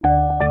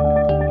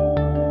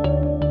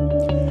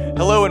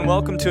Hello and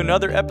welcome to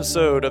another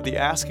episode of the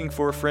Asking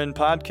for a Friend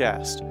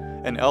podcast,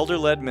 an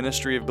elder-led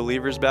ministry of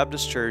Believers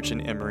Baptist Church in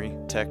Emory,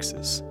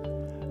 Texas.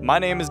 My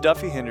name is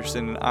Duffy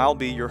Henderson and I'll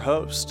be your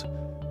host.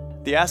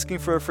 The Asking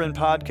for a Friend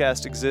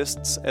podcast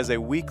exists as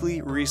a weekly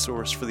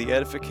resource for the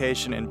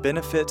edification and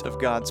benefit of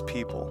God's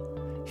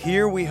people.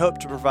 Here we hope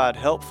to provide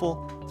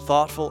helpful,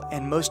 thoughtful,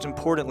 and most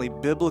importantly,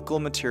 biblical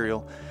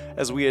material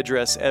as we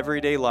address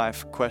everyday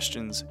life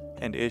questions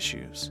and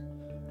issues.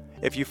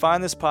 If you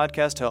find this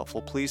podcast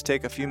helpful, please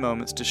take a few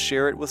moments to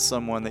share it with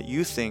someone that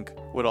you think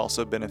would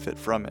also benefit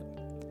from it.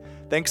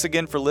 Thanks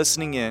again for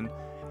listening in,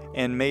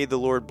 and may the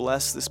Lord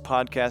bless this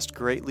podcast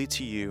greatly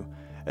to you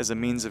as a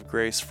means of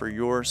grace for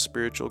your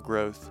spiritual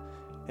growth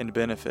and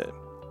benefit.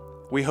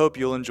 We hope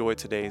you'll enjoy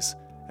today's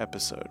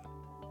episode.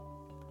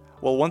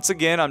 Well, once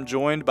again, I'm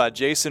joined by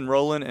Jason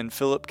Rowland and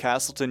Philip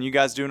Castleton. You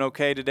guys doing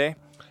okay today?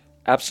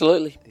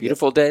 Absolutely.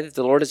 Beautiful day that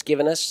the Lord has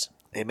given us.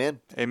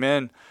 Amen.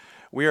 Amen.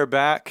 We are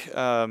back,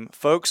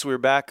 folks. We're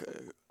back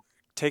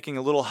taking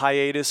a little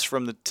hiatus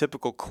from the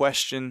typical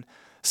question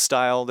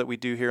style that we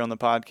do here on the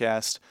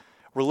podcast.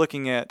 We're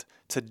looking at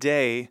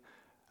today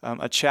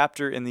a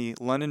chapter in the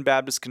London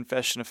Baptist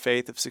Confession of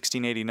Faith of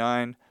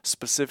 1689,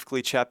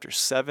 specifically chapter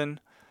 7,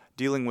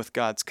 dealing with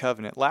God's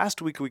covenant.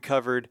 Last week we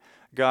covered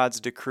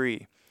God's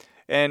decree.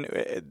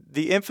 And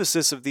the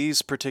emphasis of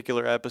these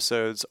particular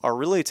episodes are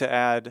really to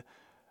add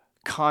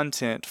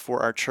content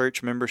for our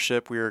church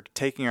membership. We are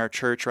taking our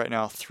church right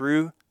now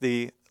through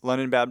the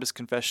London Baptist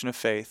Confession of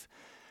Faith,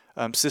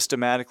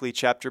 systematically,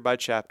 chapter by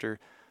chapter,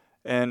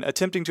 and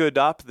attempting to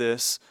adopt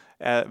this,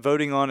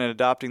 voting on and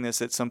adopting this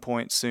at some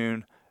point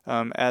soon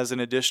as an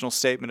additional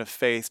statement of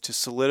faith to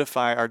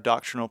solidify our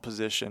doctrinal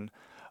position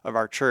of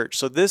our church.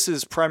 So this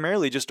is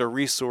primarily just a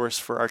resource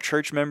for our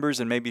church members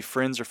and maybe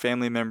friends or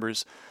family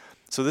members.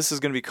 So this is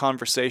going to be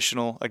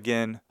conversational,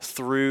 again,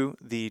 through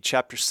the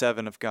chapter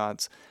 7 of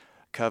God's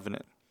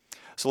covenant.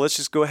 So let's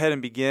just go ahead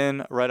and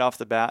begin right off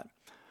the bat.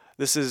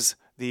 This is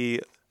the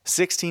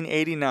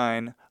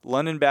 1689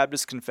 London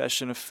Baptist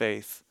Confession of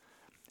Faith,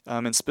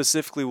 and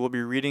specifically we'll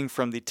be reading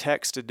from the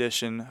text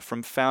edition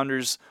from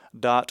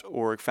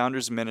founders.org,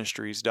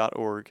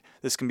 foundersministries.org.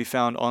 This can be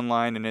found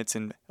online, and it's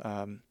in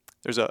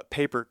there's a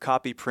paper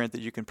copy print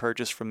that you can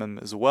purchase from them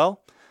as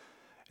well.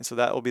 And so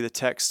that will be the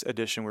text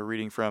edition we're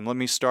reading from. Let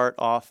me start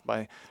off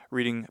by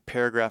reading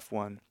paragraph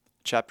 1,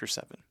 chapter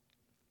 7.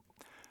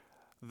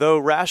 Though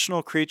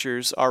rational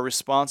creatures are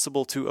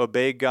responsible to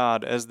obey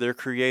God as their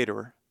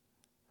creator,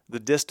 the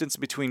distance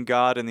between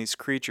God and these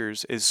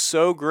creatures is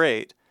so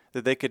great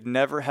that they could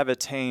never have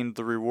attained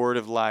the reward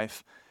of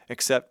life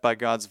except by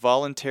God's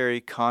voluntary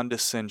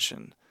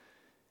condescension.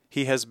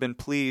 He has been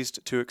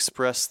pleased to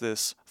express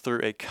this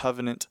through a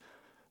covenant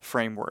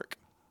framework.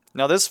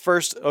 Now, this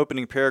first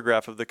opening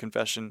paragraph of the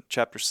Confession,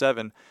 chapter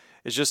 7,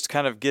 is just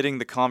kind of getting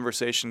the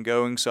conversation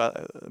going.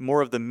 So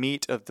more of the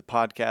meat of the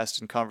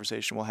podcast and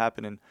conversation will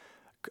happen in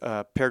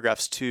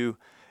paragraphs 2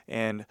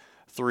 and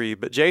 3.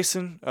 But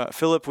Jason,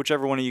 Philip,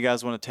 whichever one of you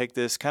guys want to take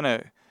this, kind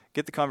of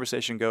get the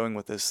conversation going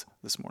with this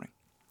morning.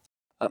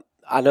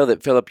 I know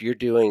that, Philip, you're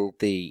doing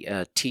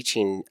the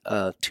teaching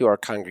to our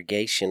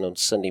congregation on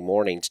Sunday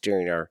mornings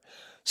during our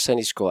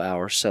Sunday school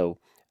hour. So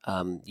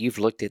you've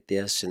looked at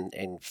this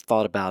and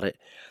thought about it.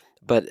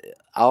 But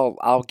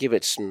I'll give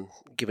it some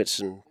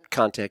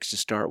context to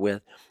start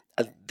with.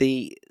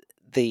 The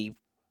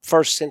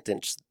first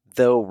sentence,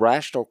 though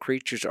rational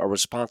creatures are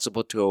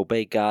responsible to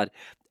obey God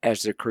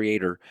as their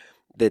creator,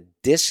 the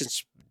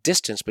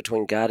distance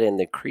between God and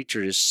the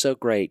creature is so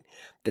great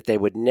that they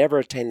would never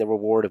attain the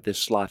reward of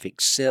this life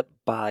except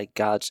by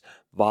God's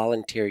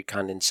voluntary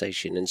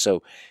condescension. And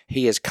so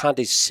he has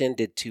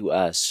condescended to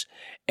us.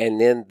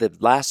 And then the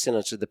last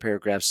sentence of the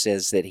paragraph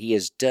says that he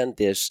has done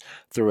this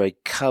through a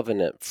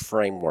covenant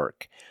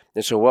framework.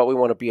 And so what we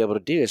want to be able to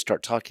do is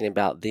start talking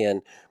about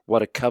then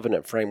what a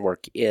covenant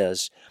framework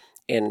is.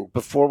 And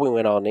before we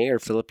went on air,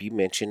 Philip, you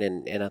mentioned,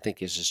 and I think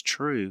this is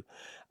true,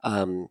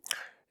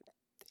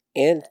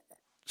 in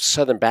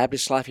Southern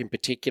Baptist life in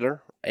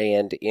particular,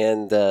 and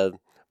in the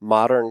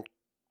modern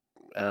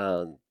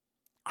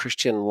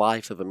Christian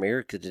life of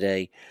America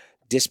today,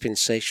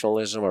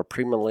 dispensationalism or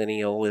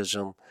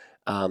premillennialism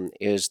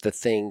is the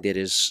thing that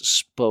is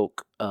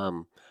spoke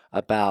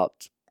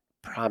about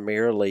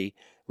primarily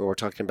when we're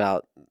talking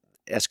about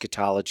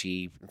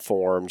eschatology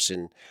forms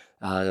and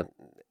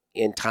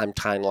end-time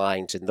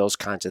timelines and those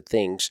kinds of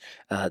things.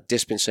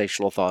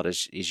 Dispensational thought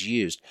is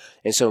used.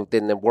 And so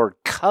then the word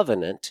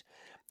covenant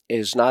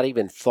is not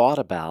even thought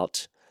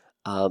about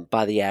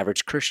by the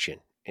average Christian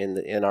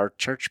in our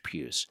church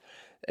pews.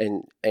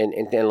 And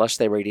unless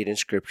they read it in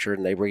Scripture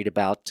and they read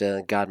about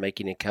God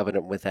making a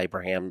covenant with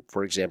Abraham,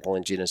 for example,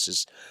 in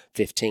Genesis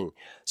 15.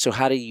 So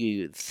how do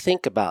you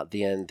think about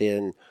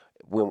then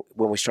when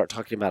we start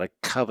talking about a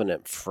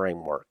covenant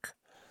framework?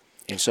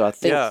 And so I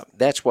think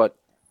that's what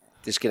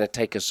is going to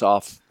take us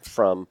off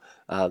from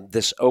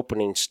this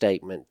opening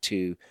statement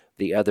to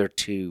the other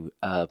two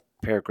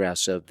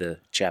paragraphs of the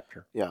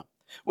chapter. Yeah.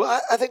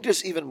 Well, I think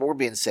there's even more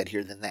being said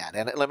here than that,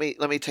 and let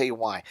me tell you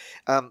why.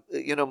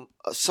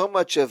 So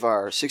much of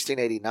our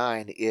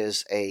 1689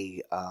 is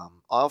a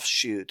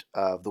offshoot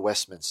of the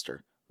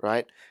Westminster,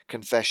 right,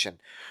 Confession,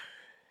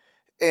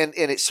 and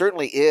it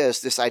certainly is.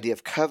 This idea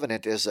of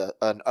covenant is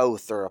an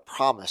oath or a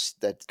promise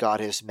that God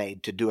has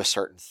made to do a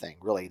certain thing.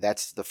 Really,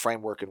 that's the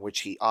framework in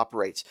which He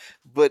operates.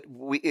 But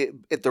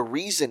the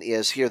reason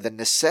is here, the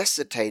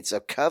necessitates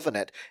of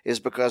covenant is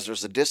because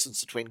there's a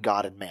distance between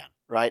God and man,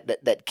 right?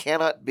 That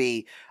cannot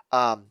be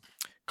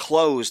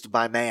closed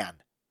by man.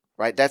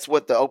 Right, that's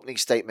what the opening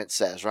statement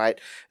says. Right,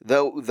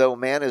 though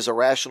man is a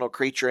rational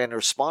creature and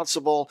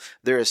responsible,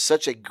 there is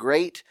such a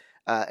great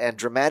and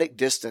dramatic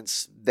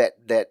distance that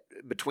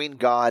between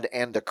God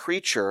and the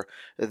creature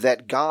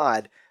that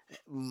God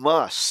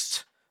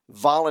must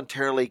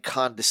voluntarily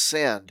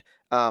condescend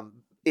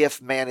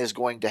if man is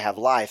going to have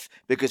life,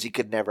 because he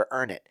could never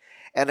earn it.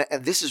 And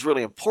this is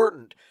really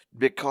important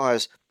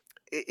because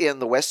in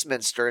the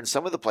Westminster and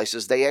some of the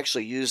places, they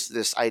actually use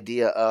this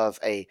idea of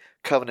a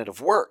covenant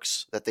of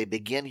works that they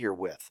begin here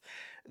with.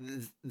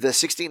 The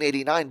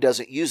 1689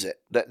 doesn't use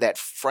it,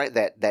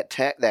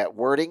 that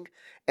wording,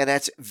 and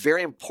that's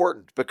very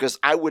important, because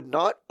I would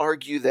not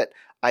argue that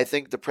I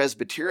think the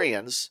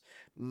Presbyterians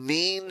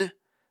mean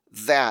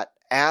that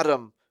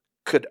Adam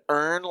could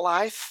earn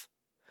life,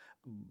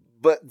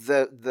 but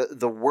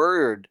the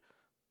word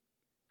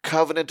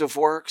covenant of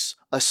works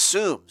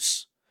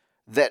assumes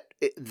that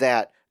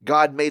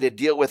God made a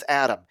deal with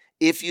Adam.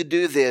 If you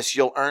do this,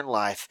 you'll earn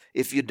life.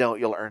 If you don't,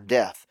 you'll earn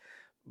death.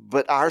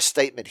 But our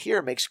statement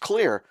here makes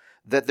clear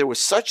that there was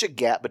such a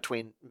gap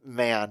between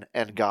man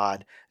and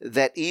God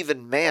that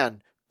even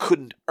man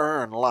couldn't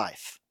earn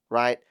life,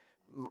 right?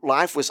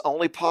 Life was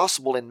only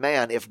possible in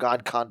man if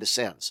God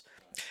condescends.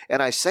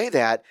 And I say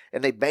that,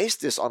 and they base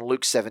this on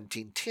Luke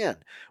 17:10,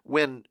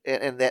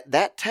 and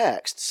that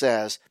text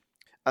says,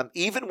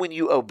 even when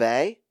you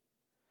obey,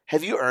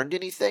 have you earned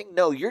anything?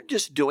 No, you're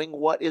just doing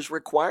what is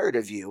required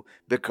of you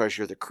because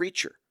you're the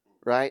creature,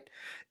 right?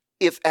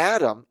 If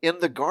Adam in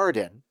the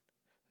garden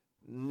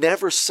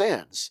never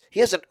sins, he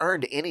hasn't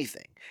earned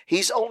anything.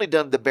 He's only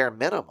done the bare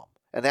minimum,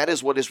 and that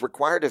is what is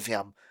required of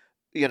him,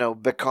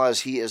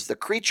 because he is the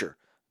creature,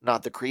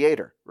 not the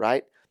creator,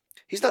 right?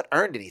 He's not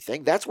earned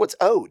anything. That's what's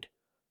owed.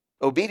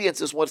 Obedience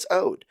is what's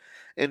owed.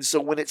 And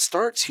so when it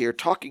starts here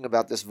talking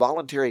about this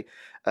voluntary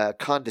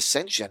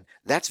condescension,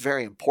 that's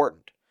very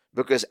important.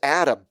 Because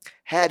Adam,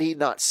 had he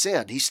not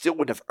sinned, he still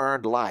wouldn't have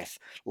earned life.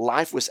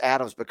 Life was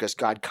Adam's because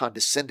God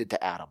condescended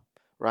to Adam,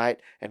 right?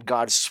 And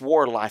God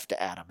swore life to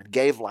Adam and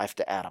gave life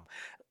to Adam.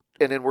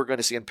 And then we're going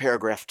to see in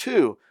paragraph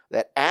 2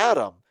 that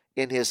Adam,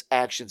 in his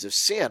actions of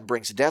sin,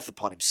 brings death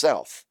upon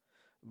himself.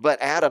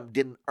 But Adam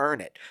didn't earn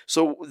it.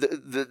 So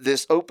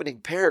this opening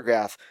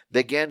paragraph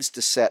begins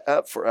to set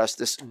up for us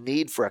this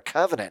need for a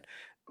covenant.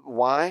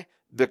 Why?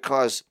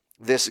 Because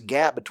this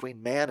gap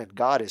between man and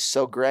God is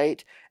so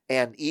great.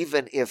 And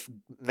even if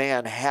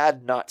man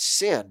had not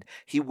sinned,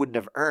 he wouldn't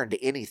have earned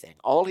anything.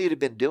 All he'd have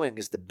been doing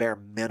is the bare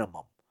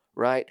minimum,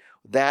 right?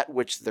 That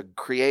which the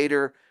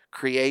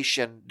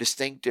creation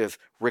distinctive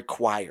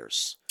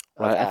requires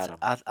of Adam.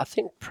 I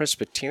think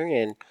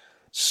Presbyterian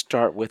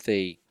start with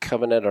a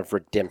covenant of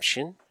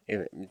redemption.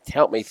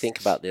 Help me think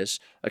about this.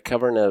 A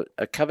covenant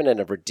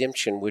of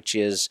redemption, which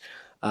is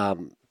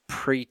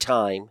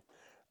pre-time,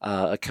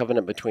 a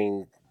covenant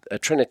between a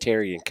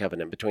Trinitarian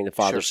covenant between the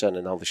Father, Son,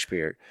 and the Holy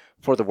Spirit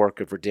for the work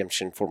of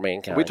redemption for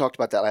mankind. We talked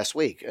about that last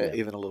week,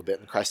 even a little bit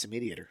in Christ the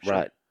Mediator. Sure.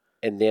 Right.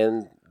 And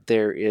then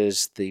there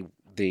is the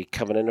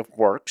covenant of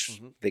works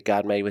that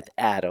God made with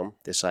Adam,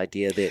 this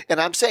idea that... And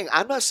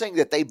I'm not saying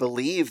that they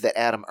believe that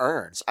Adam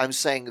earns. I'm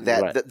saying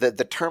that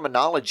the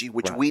terminology,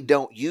 which we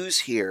don't use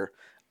here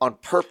on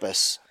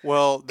purpose,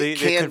 well, the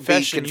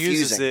confession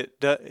uses it.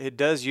 It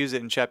does use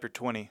it in chapter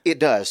 20. It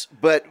does,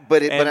 but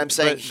I'm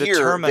saying here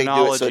the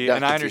terminology, they do it so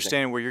and I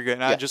understand where you're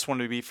going. I just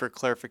wanted to be for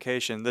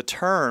clarification. The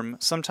term,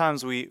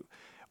 sometimes we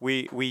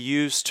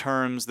use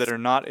terms that are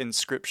not in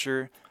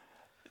Scripture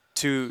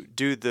to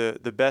do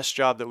the best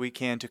job that we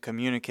can to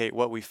communicate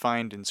what we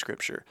find in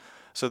Scripture.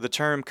 So the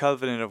term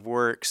covenant of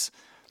works,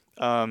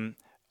 on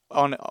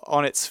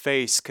its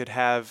face, could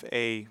have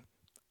a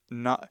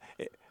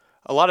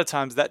lot of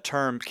times that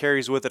term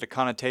carries with it a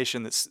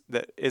connotation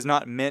that is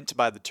not meant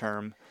by the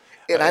term.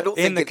 And I don't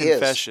think in the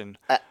confession.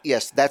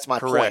 Yes, that's my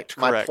point.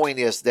 My point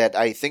is that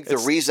I think the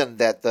reason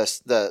that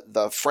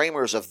the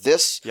framers of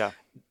this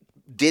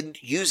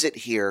didn't use it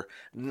here,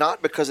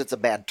 not because it's a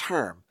bad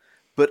term,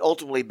 but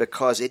ultimately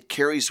because it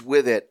carries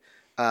with it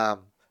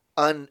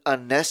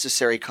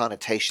unnecessary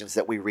connotations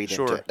that we read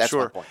into it. That's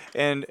my point.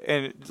 And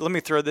let me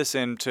throw this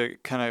in to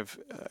kind of,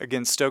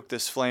 again, stoke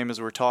this flame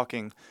as we're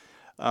talking.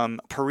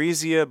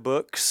 Paresia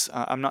Books,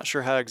 I'm not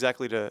sure how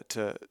exactly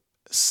to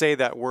say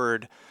that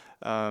word,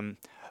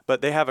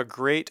 but they have a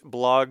great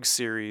blog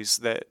series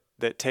that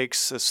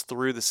takes us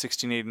through the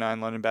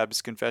 1689 London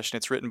Baptist Confession.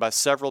 It's written by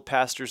several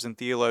pastors and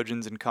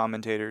theologians and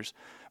commentators,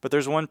 but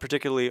there's one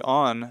particularly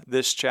on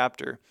this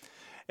chapter.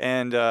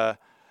 And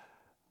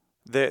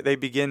they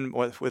begin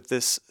with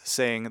this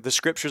saying, "The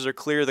Scriptures are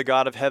clear, the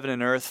God of heaven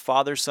and earth,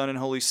 Father, Son, and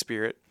Holy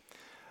Spirit,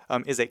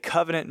 is a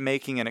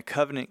covenant-making and a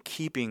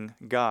covenant-keeping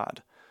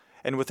God."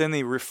 And within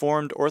the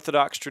Reformed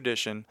Orthodox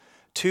tradition,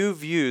 two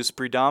views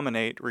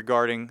predominate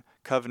regarding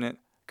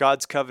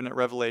God's covenant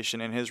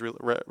revelation and his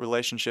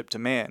relationship to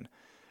man.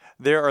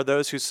 There are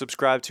those who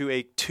subscribe to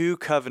a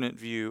two-covenant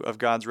view of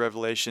God's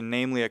revelation,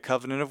 namely a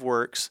covenant of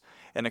works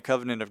and a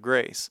covenant of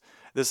grace.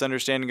 This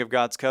understanding of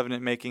God's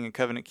covenant-making and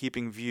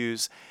covenant-keeping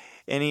views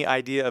any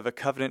idea of a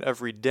covenant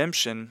of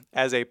redemption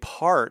as a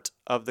part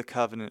of the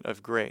covenant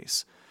of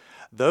grace.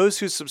 Those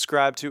who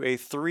subscribe to a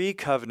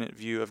three-covenant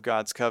view of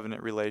God's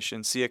covenant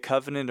relation see a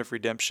covenant of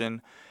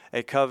redemption,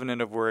 a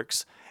covenant of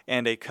works,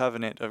 and a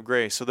covenant of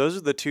grace. So those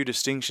are the two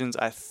distinctions.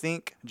 I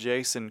think,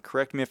 Jason,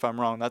 correct me if I'm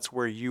wrong, that's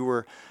where you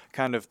were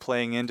kind of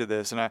playing into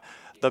this. And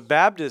the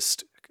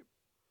Baptist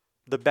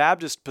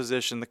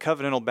position, the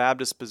covenantal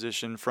Baptist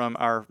position from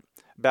our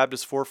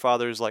Baptist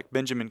forefathers like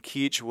Benjamin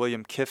Keach,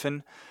 William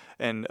Kiffin,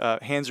 and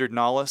Hansard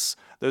Knollys,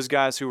 those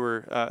guys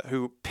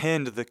who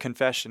penned the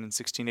Confession in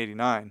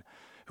 1689,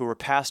 who were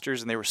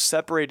pastors, and they were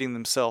separating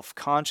themselves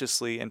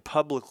consciously and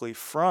publicly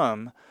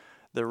from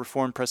the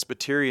Reformed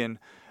Presbyterian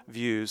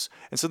views.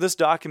 And so this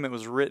document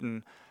was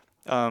written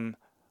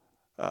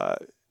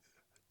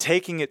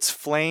taking its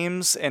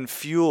flames and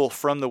fuel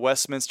from the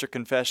Westminster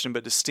Confession,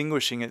 but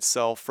distinguishing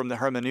itself from the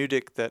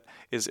hermeneutic that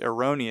is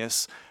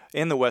erroneous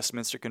in the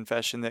Westminster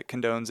Confession that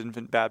condones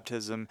infant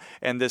baptism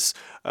and this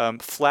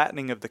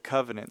flattening of the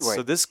covenants. Right.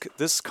 So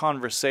this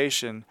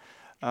conversation,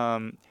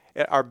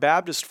 our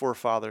Baptist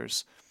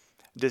forefathers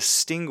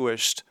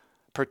distinguished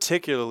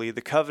particularly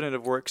the covenant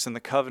of works and the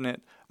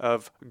covenant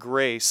of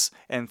grace,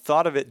 and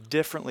thought of it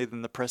differently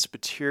than the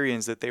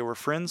Presbyterians that they were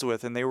friends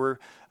with and they were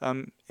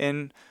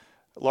in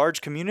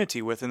large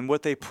community with, and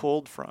what they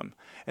pulled from.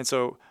 And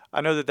so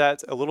I know that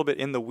that's a little bit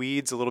in the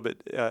weeds, a little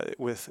bit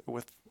with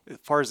as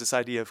far as this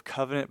idea of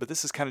covenant, but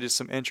this is kind of just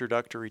some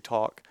introductory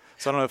talk.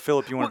 So I don't know,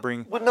 Philip, you want to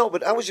bring... Well, no,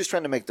 but I was just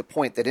trying to make the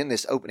point that in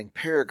this opening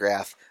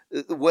paragraph,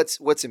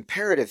 what's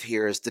imperative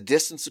here is the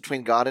distance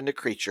between God and the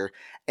creature,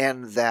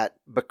 and that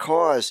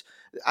because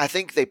I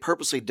think they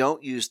purposely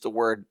don't use the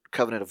word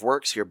covenant of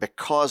works here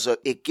because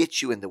it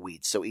gets you in the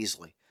weeds so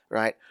easily,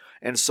 right?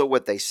 And so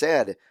what they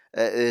said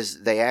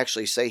is they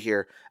actually say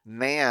here,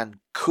 man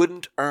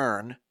couldn't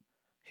earn,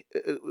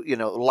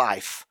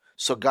 life,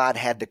 so God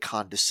had to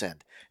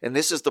condescend. And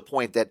this is the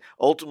point that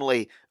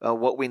ultimately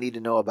what we need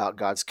to know about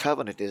God's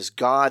covenant is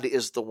God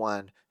is the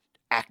one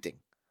acting,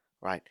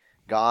 right?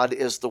 God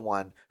is the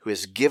one who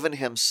has given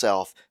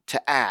himself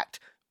to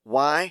act.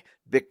 Why?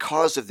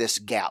 Because of this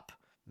gap.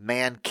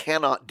 Man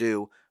cannot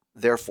do,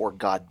 therefore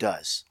God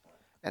does.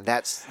 And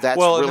that's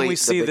well, really and we the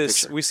see big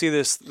this. picture. We see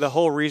this. The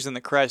whole reason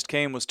that Christ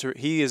came was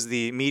he is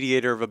the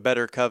mediator of a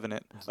better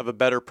covenant, of a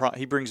better.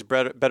 He brings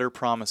better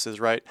promises,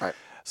 right? Right.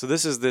 So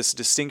this is this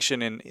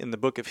distinction in the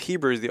book of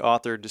Hebrews. The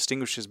author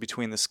distinguishes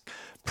between this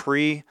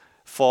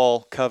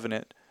pre-fall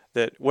covenant,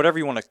 that whatever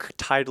you want to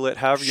title it,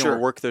 however you want Sure.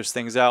 to work those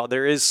things out,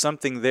 there is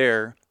something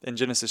there in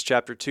Genesis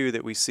chapter 2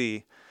 that we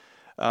see.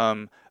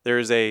 There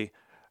is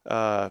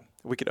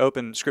we could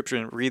open Scripture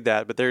and read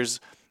that, but there's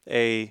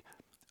a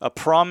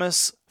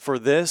promise for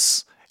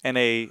this and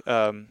a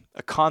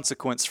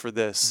consequence for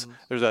this. Mm-hmm.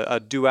 There's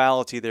a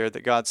duality there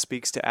that God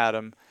speaks to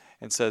Adam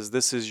and says,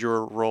 "This is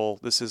your role.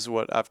 This is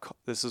what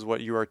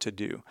you are to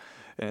do,"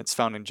 and it's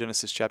found in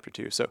Genesis chapter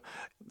 2. So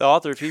the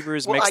author of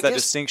Hebrews makes that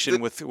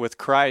distinction with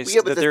Christ.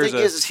 Yeah, but the thing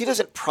is he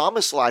doesn't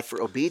promise life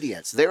for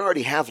obedience. They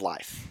already have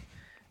life.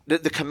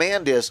 The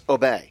command is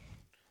obey.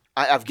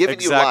 I've given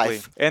you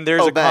life, and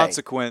there's obey. a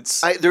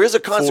consequence. There is a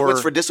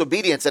consequence for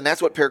disobedience, and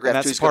that's what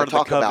paragraph 2 is going to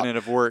talk about. That's part of the covenant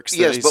of works.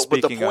 Yes, that he's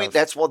but the speaking point of.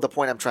 that's what the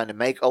point I'm trying to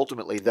make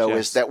ultimately, though,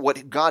 is that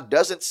what God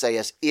doesn't say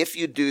is, if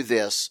you do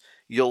this,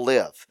 you'll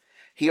live.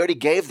 He already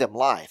gave them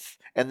life,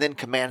 and then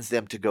commands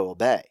them to go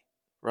obey.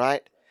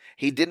 Right?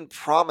 He didn't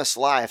promise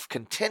life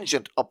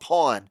contingent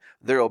upon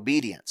their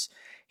obedience.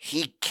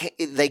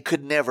 They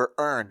could never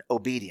earn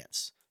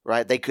obedience.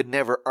 Right? They could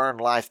never earn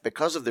life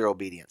because of their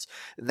obedience.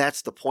 And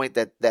that's the point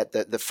that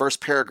the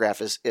first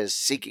paragraph is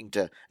seeking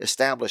to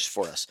establish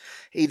for us.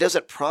 He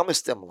doesn't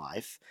promise them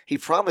life. He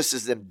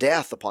promises them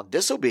death upon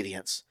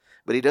disobedience,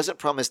 but he doesn't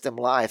promise them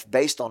life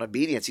based on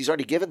obedience. He's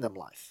already given them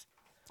life.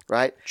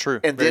 Right? True.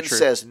 And then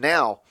says,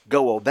 now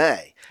go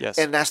obey. Yes.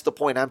 And that's the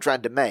point I'm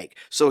trying to make.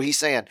 So he's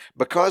saying,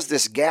 because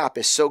this gap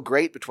is so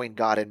great between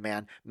God and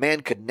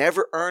man could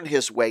never earn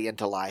his way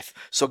into life.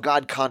 So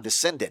God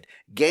condescended,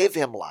 gave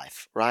him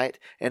life, right?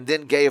 And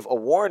then gave a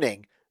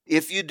warning,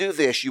 if you do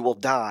this, you will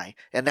die.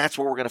 And that's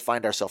where we're going to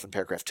find ourselves in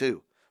paragraph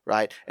 2.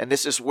 Right, and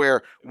this is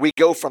where we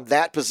go from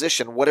that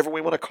position, whatever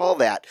we want to call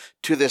that,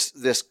 to this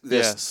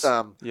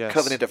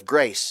covenant of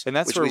grace, and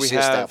that's which where we see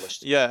have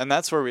established. Yeah, and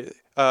that's where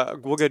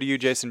we'll go to you,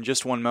 Jason, in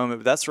just one moment.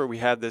 But that's where we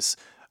have this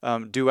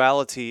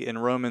duality in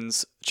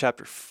Romans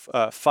chapter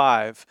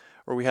 5,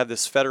 where we have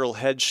this federal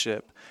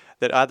headship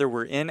that either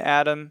we're in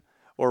Adam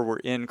or we're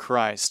in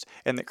Christ,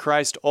 and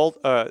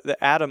that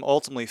Adam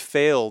ultimately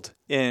failed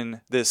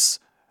in this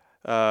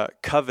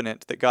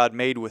covenant that God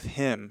made with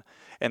him,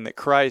 and that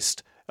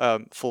Christ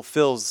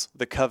fulfills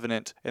the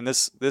covenant. And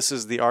this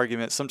is the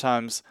argument.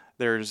 Sometimes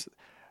there's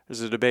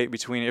a debate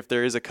between if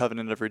there is a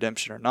covenant of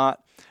redemption or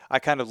not. I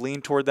kind of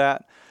lean toward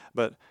that,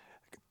 but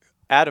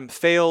Adam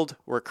failed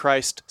where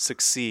Christ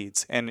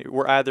succeeds, and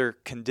we're either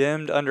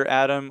condemned under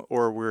Adam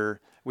or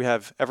we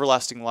have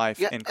everlasting life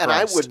in Christ. And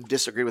I wouldn't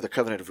disagree with the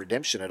covenant of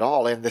redemption at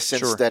all, in the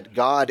sense that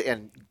God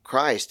and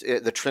Christ,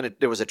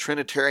 there was a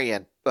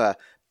Trinitarian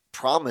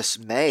promise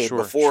made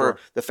before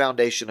the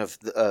foundation of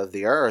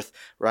the earth,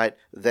 right?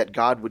 That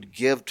God would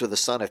give to the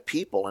Son of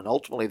people, and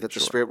ultimately that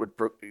the Spirit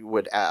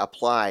would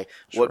apply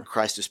what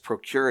Christ has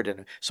procured,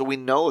 and so we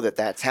know that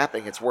that's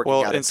happening. It's working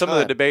out. Well, and some of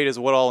the debate is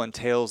what all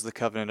entails the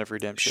covenant of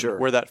redemption,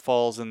 where that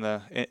falls in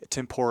the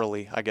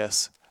temporally, I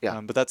guess. Yeah,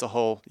 but that's a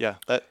whole. Yeah,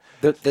 that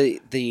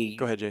the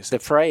go ahead, Jason.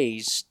 The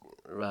phrase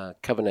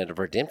covenant of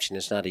redemption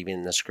is not even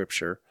in the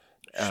Scripture.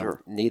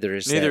 Neither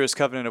is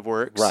covenant of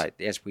works. Right,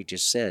 as we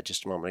just said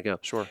just a moment ago.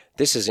 Sure.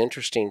 This is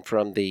interesting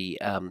from the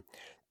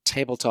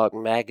Table Talk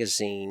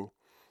magazine.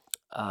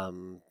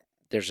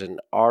 There's an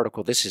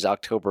article. This is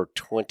October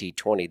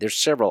 2020. There's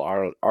several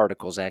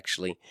articles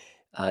actually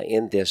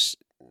in this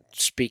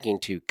speaking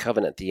to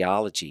covenant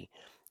theology.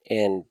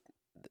 And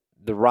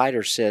the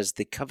writer says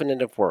the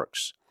covenant of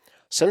works,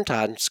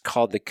 sometimes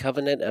called the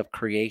covenant of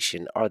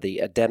creation or the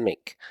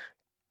Adamic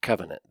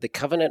covenant. The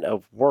covenant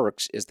of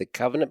works is the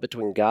covenant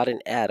between God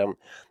and Adam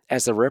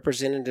as the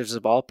representatives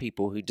of all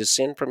people who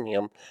descend from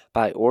him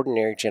by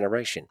ordinary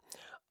generation.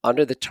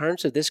 Under the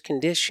terms of this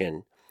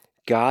condition,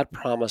 God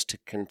promised to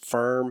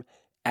confirm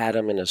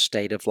Adam in a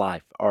state of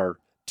life, or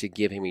to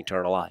give him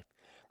eternal life.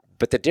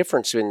 But the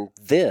difference in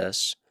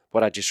this,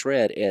 what I just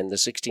read, and the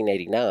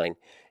 1689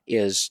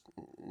 is,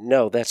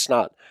 no, that's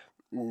not.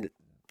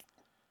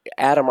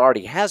 Adam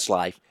already has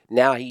life.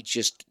 Now he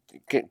just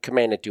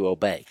commanded to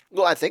obey.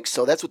 Well, I think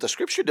so. That's what the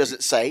Scripture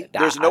doesn't say.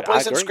 There's no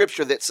place in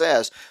Scripture that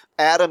says,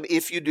 Adam,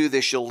 if you do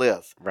this, you'll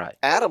live. Right.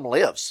 Adam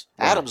lives.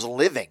 Right. Adam's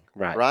living.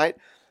 Right.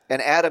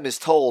 And Adam is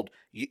told,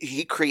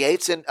 he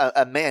creates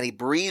a man. He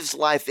breathes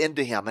life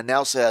into him and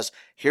now says,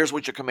 here's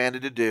what you're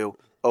commanded to do.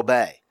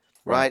 Obey.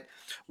 Right.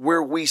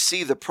 Where we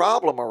see the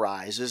problem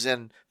arises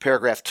in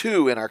paragraph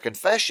 2 in our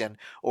confession,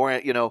 or,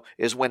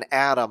 is when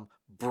Adam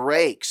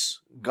breaks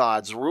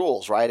God's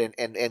rules, right,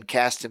 and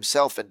cast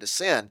himself into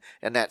sin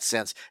in that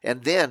sense,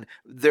 and then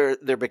there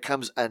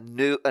becomes a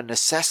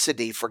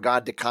necessity for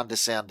God to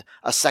condescend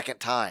a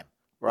second time,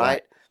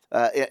 right?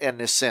 In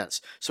this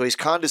sense. So he's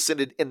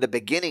condescended in the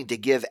beginning to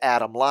give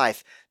Adam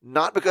life,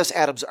 not because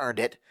Adam's earned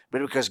it, but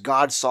because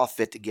God saw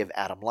fit to give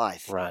Adam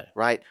life.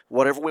 Right?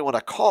 Whatever we want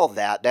to call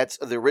that, that's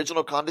the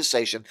original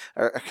condescension,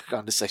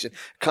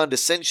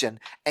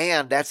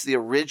 and that's the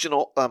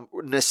original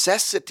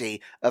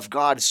necessity of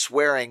God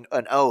swearing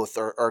an oath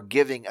or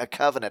giving a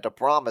covenant, a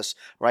promise,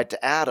 right,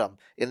 to Adam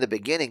in the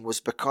beginning,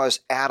 was because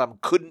Adam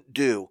couldn't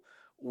do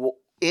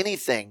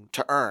anything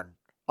to earn.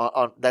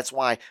 That's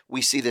why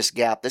we see this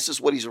gap. This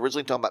is what he's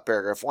originally talking about,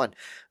 paragraph 1.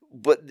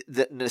 But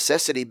the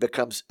necessity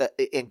becomes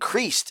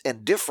increased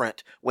and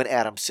different when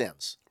Adam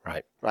sins.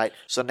 Right.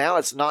 So now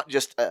it's not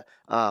just,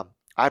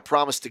 I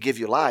promise to give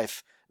you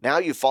life. Now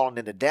you've fallen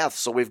into death,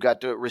 so we've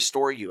got to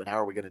restore you. And how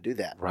are we going to do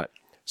that? Right.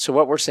 So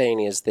what we're saying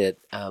is that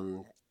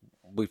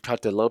we've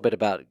talked a little bit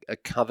about a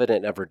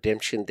covenant of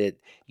redemption, that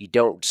you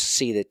don't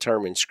see the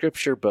term in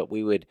Scripture, but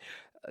we would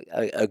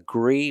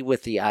agree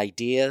with the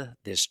idea,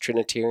 this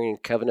Trinitarian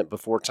covenant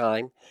before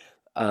time.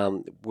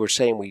 We're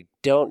saying we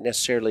don't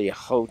necessarily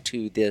hold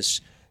to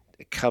this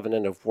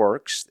covenant of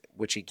works,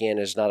 which again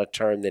is not a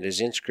term that is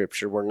in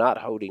Scripture. We're not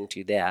holding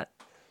to that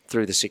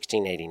through the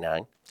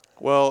 1689.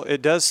 Well,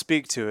 it does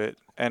speak to it,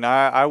 and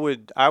I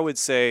would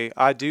say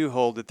I do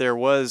hold that there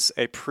was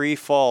a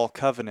pre-fall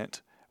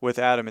covenant with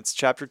Adam. It's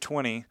chapter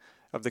 20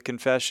 of the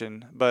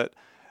Confession, but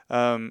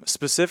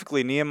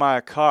specifically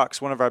Nehemiah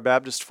Cox, one of our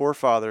Baptist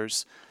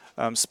forefathers,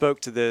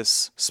 spoke to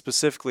this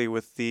specifically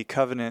with the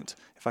covenant.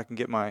 If I can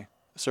get my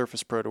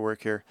Surface Pro to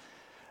work here.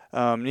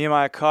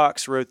 Nehemiah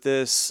Cox wrote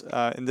this,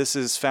 and this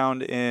is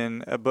found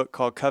in a book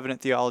called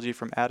Covenant Theology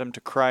from Adam to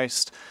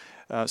Christ,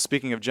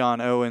 speaking of John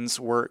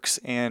Owen's works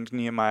and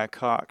Nehemiah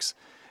Cox.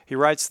 He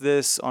writes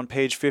this on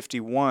page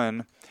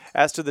 51,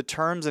 as to the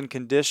terms and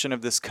condition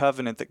of this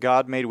covenant that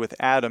God made with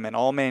Adam and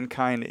all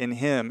mankind in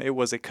him, it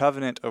was a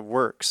covenant of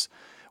works.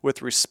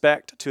 With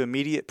respect to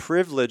immediate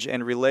privilege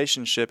and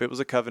relationship, it was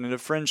a covenant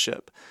of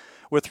friendship.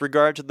 With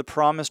regard to the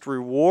promised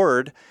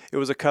reward, it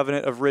was a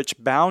covenant of rich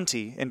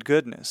bounty and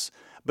goodness,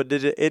 but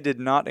it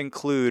did not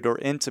include or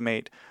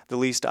intimate the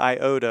least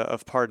iota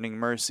of pardoning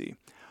mercy.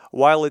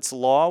 While its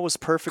law was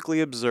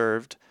perfectly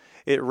observed,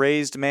 it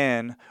raised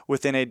man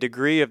within a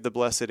degree of the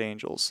blessed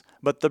angels,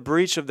 but the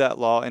breach of that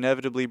law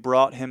inevitably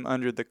brought him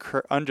under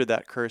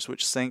that curse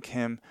which sank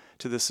him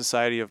to the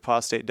society of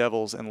apostate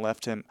devils and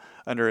left him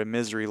under a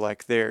misery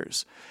like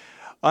theirs.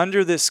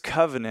 Under this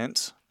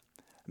covenant,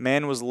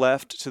 man was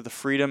left to the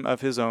freedom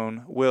of his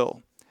own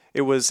will.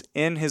 It was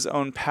in his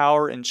own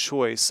power and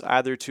choice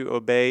either to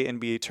obey and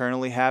be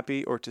eternally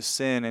happy or to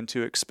sin and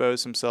to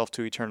expose himself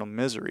to eternal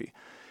misery.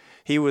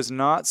 He was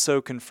not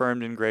so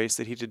confirmed in grace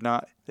that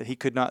he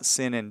could not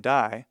sin and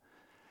die,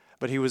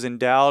 but he was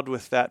endowed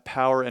with that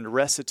power and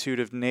rectitude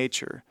of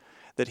nature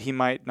that he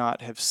might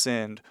not have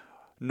sinned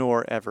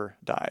nor ever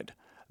died.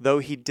 Though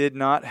he did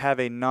not have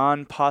a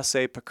non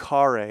posse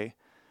peccare,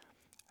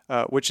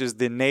 which is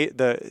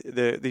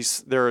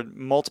there are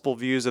multiple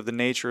views of the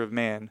nature of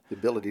man. The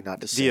ability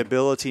not to sin. The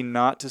ability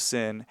not to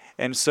sin,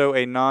 and so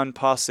a non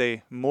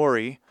posse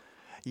mori,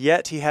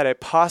 yet he had a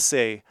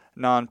posse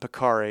non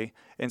peccare,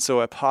 and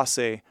so a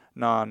posse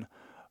non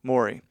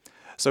mori.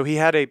 So he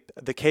had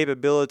the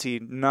capability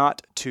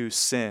not to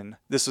sin.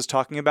 This was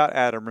talking about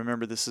Adam.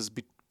 Remember, this is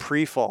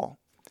pre-fall.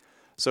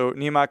 So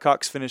Nehemiah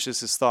Cox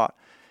finishes his thought.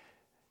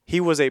 He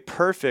was a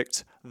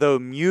perfect, though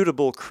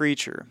mutable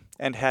creature,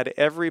 and had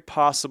every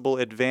possible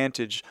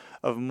advantage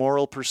of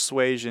moral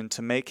persuasion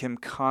to make him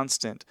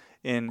constant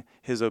in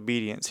his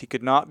obedience. He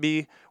could not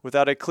be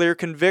without a clear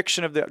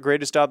conviction of the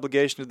greatest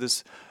obligation of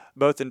this,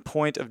 both in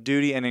point of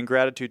duty and in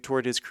gratitude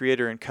toward his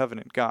Creator and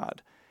covenant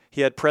God.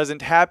 He had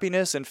present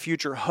happiness and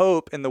future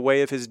hope in the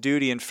way of his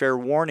duty and fair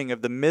warning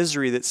of the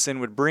misery that sin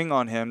would bring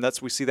on him.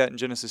 We see that in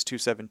Genesis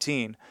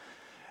 2:17.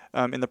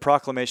 In the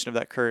proclamation of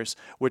that curse,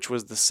 which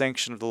was the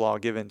sanction of the law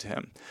given to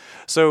him.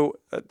 So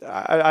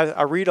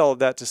I read all of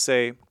that to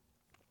say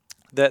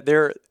that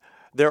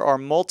there are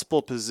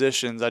multiple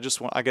positions.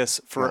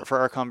 For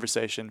our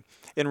conversation,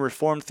 in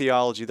Reformed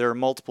theology, there are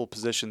multiple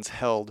positions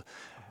held,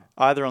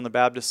 either on the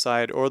Baptist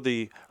side or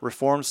the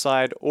Reformed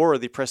side or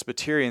the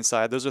Presbyterian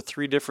side. Those are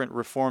three different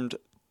Reformed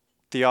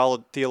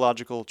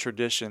theological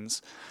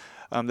traditions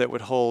that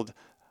would hold.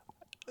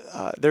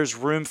 There's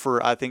room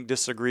for, I think,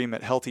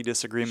 disagreement, healthy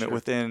disagreement Sure.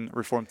 within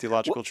Reformed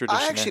theological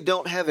tradition. I actually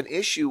don't have an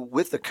issue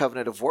with the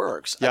covenant of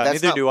works. Yeah,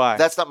 neither do I.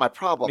 That's not my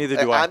problem. Neither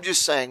do I. I'm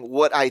just saying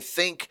what I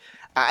think.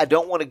 I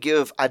don't want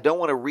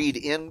to read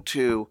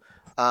into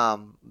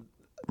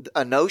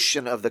a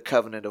notion of the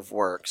covenant of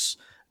works,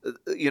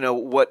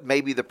 what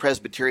maybe the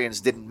Presbyterians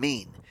didn't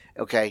mean.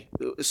 Okay,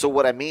 so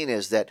what I mean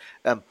is that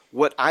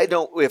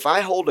if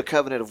I hold a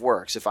covenant of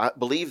works, if I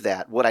believe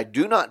that, what I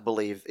do not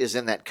believe is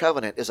in that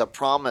covenant is a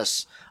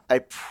promise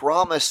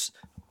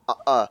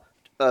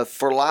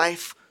for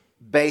life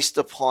based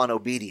upon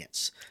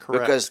obedience.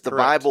 Correct, because the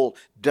correct. Bible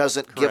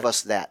doesn't give Correct.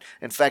 us that.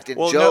 In fact, in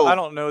Well, Job, no, I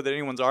don't know that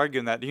anyone's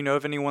arguing that. Do you know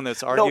of anyone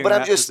that's arguing no, but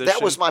I'm that just position?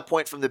 that was my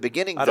point from the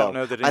beginning. I don't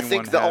know that I anyone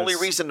think the only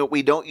has. reason that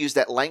we don't use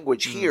that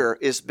language here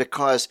is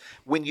because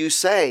when you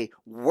say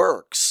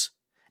works,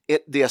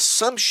 the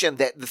assumption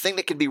that the thing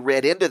that can be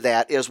read into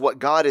that is what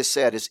God has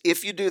said is,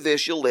 if you do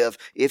this, you'll live.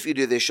 If you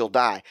do this, you'll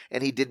die.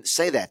 And he didn't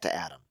say that to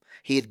Adam.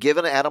 He had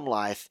given Adam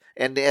life.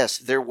 And yes,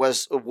 there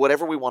was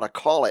whatever we want to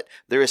call it.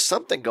 There is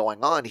something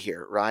going on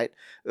here, right?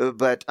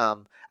 But I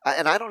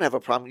don't have a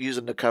problem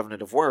using the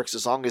covenant of works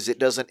as long as it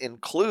doesn't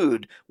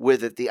include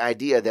with it the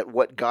idea that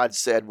what God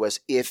said was,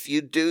 if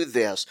you do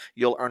this,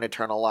 you'll earn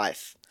eternal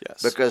life.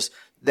 Yes. Because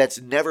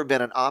that's never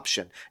been an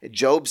option.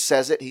 Job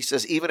says it. He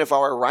says, even if I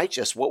were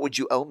righteous, what would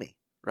you owe me?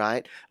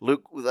 Right?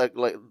 Luke,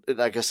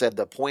 like I said,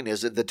 the point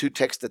is that the two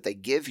texts that they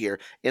give here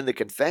in the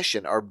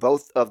confession are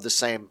both of the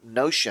same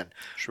notion.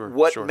 Sure.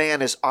 What sure.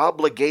 man is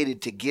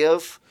obligated to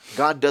give,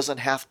 God doesn't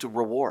have to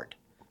reward,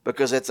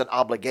 because it's an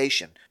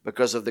obligation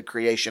because of the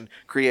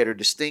creator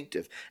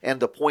distinctive.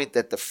 And the point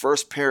that the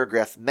first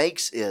paragraph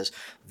makes is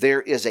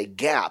there is a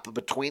gap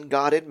between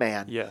God and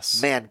man. Yes.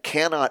 Man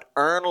cannot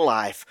earn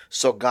life,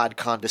 so God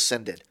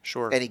condescended.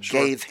 Sure. And he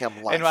sure. gave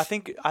him life. And I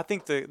think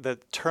the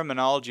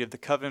terminology of the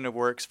covenant of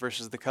works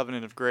versus the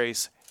covenant of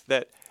grace,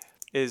 that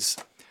is,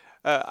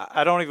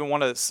 I don't even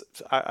want to,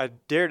 I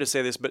dare to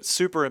say this, but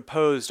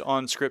superimposed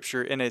on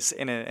Scripture in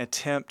an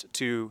attempt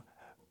to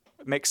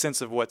make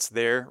sense of what's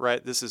there,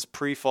 right? This is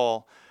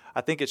pre-fall. I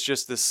think it's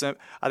just this.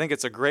 I think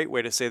it's a great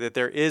way to say that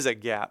there is a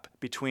gap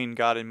between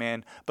God and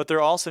man, but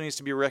there also needs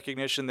to be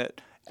recognition that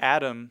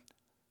Adam,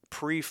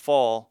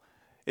 pre-fall,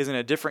 is in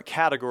a different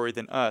category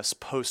than us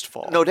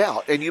post-fall. No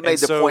doubt. And you made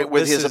the point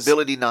with his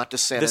ability not to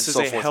sin and so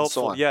forth and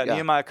so on. Yeah,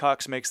 Nehemiah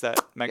Cox makes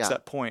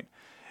that point.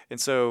 And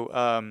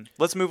so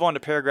let's move on to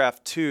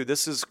paragraph 2.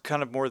 This is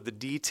kind of more the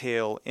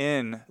detail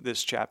in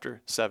this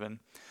chapter 7.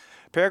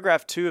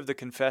 Paragraph 2 of the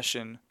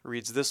confession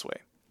reads this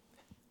way.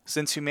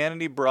 Since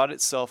humanity brought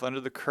itself under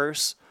the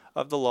curse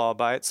of the law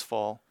by its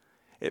fall,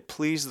 it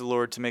pleased the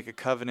Lord to make a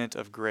covenant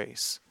of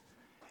grace.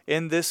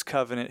 In this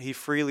covenant, he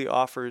freely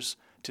offers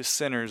to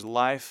sinners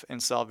life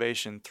and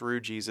salvation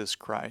through Jesus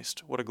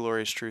Christ. What a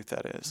glorious truth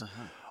that is.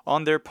 Uh-huh.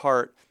 On their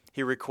part,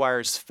 he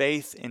requires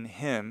faith in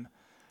him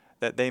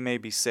that they may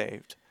be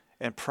saved,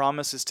 and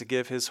promises to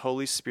give his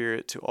Holy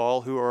Spirit to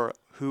all who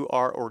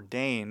are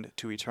ordained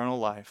to eternal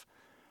life,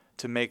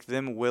 to make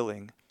them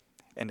willing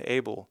and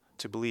able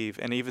to believe.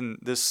 And even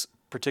this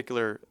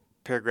particular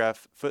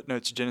paragraph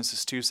footnotes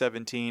Genesis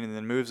 2:17 and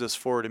then moves us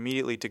forward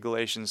immediately to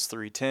Galatians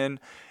 3:10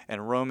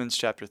 and Romans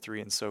chapter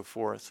 3 and so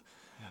forth.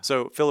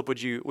 So, Philip,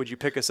 would you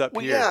pick us up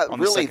Well, here? yeah, On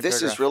the really, second this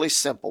paragraph? is really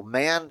simple.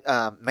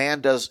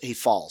 He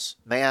falls.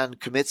 Man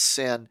commits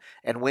sin,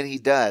 and when he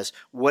does,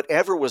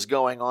 whatever was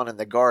going on in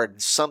the garden,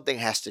 something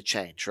has to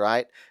change,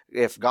 right?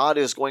 If God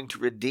is going to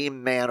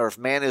redeem man, or if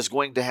man is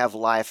going to have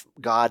life,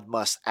 God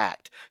must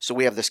act. So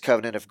we have this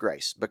covenant of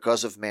grace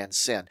because of man's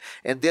sin.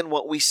 And then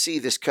what we see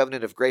this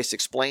covenant of grace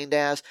explained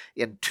as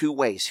in two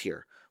ways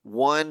here.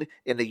 One,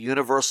 in the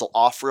universal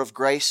offer of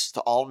grace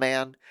to all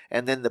man,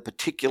 and then the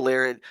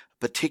particular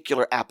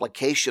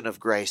application of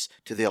grace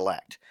to the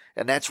elect.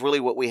 And that's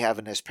really what we have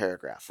in this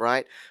paragraph,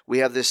 right? We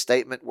have this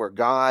statement where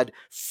God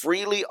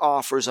freely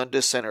offers unto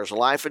sinners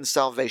life and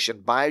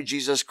salvation by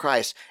Jesus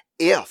Christ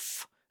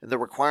if, and the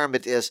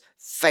requirement is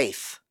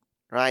faith,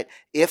 right?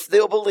 If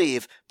they'll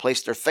believe,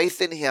 place their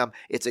faith in him,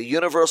 it's a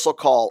universal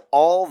call.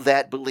 All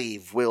that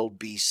believe will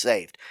be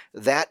saved.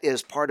 That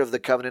is part of the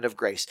covenant of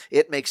grace.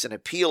 It makes an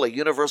appeal, a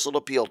universal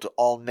appeal to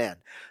all men.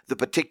 The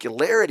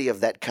particularity of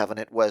that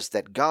covenant was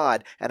that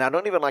God, and I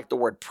don't even like the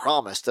word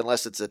promised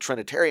unless it's a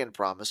Trinitarian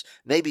promise,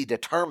 maybe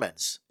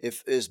determines,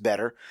 if is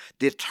better,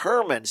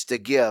 determines to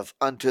give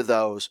unto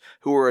those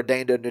who are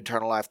ordained unto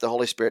eternal life the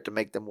Holy Spirit to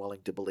make them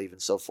willing to believe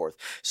and so forth.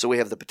 So we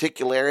have the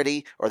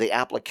particularity or the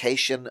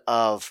application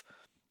of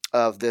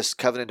this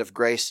covenant of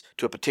grace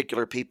to a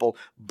particular people,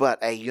 but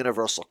a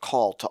universal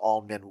call to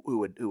all men who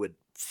would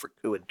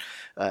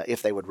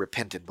if they would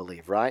repent and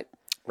believe, right?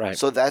 Right.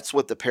 So that's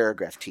what the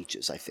paragraph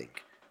teaches, I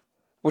think.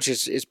 Which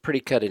is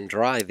pretty cut and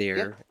dry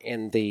there. Yeah.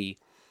 And the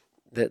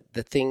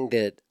thing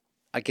that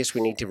I guess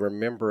we need to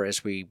remember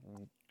as we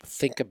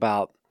think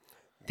about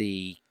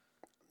the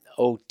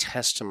Old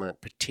Testament,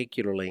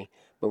 particularly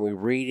when we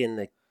read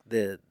in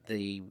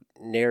the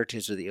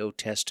narratives of the Old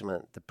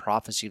Testament, the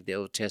prophecy of the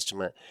Old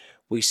Testament,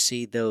 we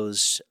see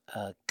those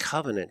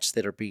covenants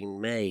that are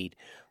being made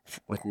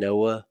with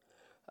Noah,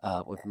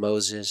 with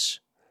Moses,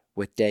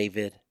 with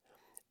David.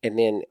 And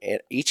then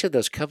each of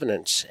those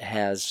covenants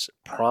has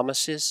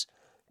promises,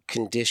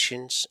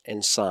 conditions,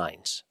 and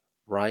signs,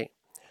 right?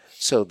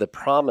 So the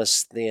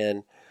promise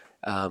then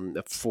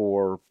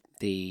for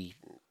the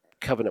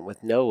covenant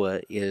with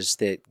Noah is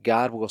that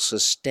God will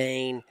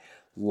sustain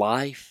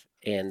life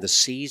and the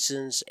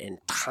seasons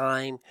and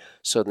time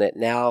so that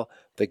now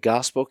the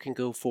gospel can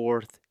go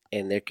forth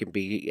and there can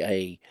be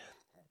a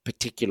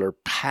particular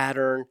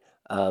pattern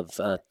of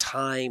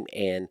time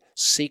and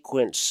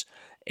sequence,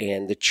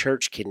 and the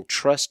church can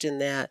trust in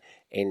that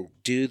and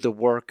do the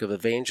work of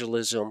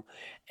evangelism.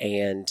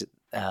 And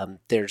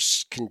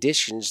there's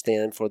conditions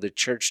then for the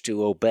church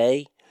to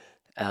obey.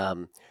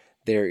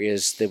 There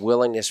is the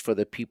willingness for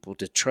the people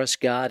to trust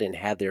God and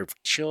have their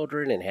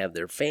children and have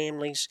their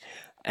families.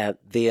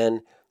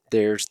 Then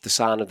there's the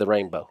sign of the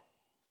rainbow.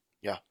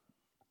 Yeah.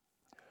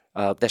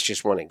 That's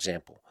just one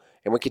example.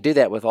 And we could do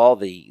that with all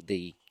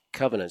the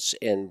covenants.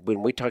 And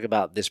when we talk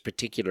about this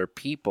particular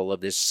people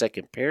of this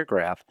second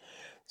paragraph,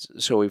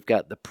 so we've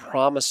got the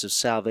promise of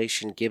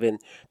salvation given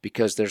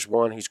because there's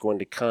one who's going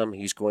to come,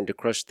 he's going to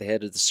crush the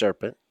head of the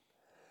serpent.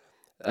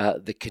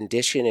 The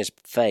condition is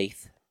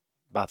faith,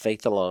 by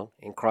faith alone,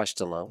 in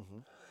Christ alone. Mm-hmm.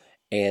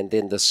 And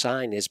then the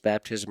sign is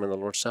baptism in the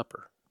Lord's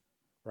Supper,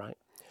 right?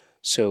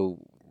 So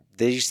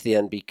these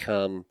then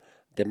become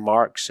the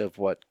marks of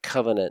what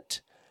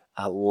covenant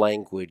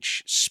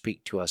language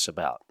speak to us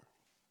about.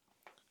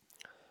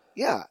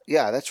 Yeah,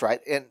 that's right.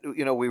 And,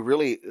 we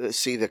really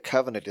see the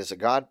covenant as a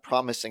God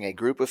promising a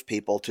group of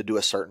people to do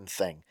a certain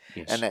thing.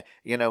 Yes. And,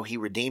 he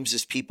redeems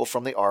his people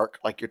from the ark,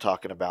 like you're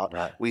talking about.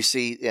 Right. We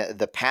see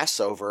the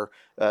Passover,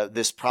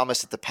 this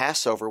promise at the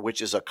Passover,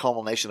 which is a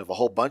culmination of a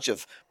whole bunch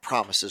of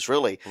promises,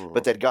 really, mm-hmm.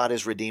 but that God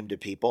has redeemed a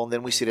people. And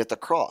then we see it at the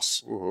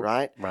cross, mm-hmm.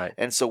 right? Right.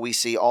 And so we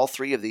see all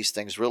three of these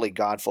things really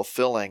God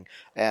fulfilling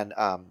and,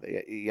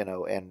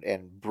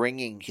 and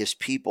bringing his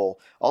people.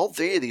 All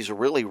three of these are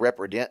really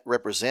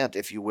represent,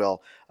 if you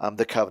will,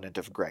 the covenant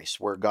of grace,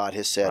 where God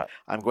has said, right.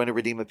 I'm going to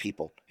redeem a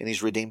people, and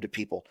he's redeemed a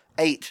people.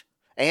 8,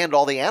 and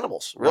all the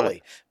animals, really.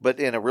 Right. But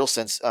in a real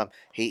sense,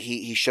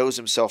 he shows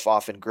himself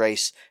off in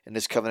grace, in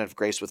this covenant of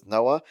grace with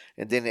Noah,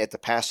 and then at the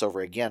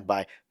Passover again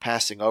by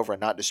passing over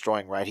and not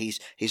destroying, right?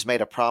 He's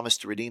made a promise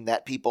to redeem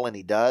that people, and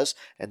he does.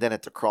 And then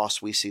at the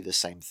cross, we see the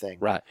same thing.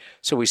 Right.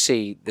 So we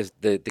see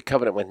the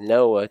covenant with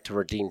Noah to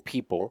redeem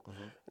people,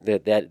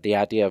 mm-hmm. that the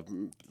idea of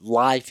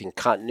life and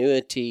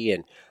continuity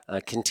and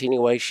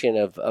continuation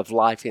of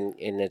life,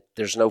 in that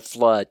there's no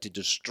flood to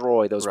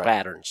destroy those right.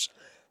 patterns.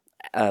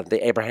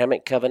 The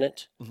Abrahamic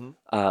covenant,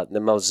 mm-hmm. The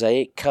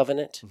Mosaic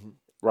covenant, mm-hmm.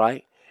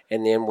 right?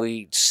 And then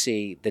we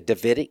see the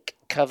Davidic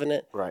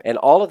covenant. Right. And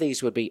all of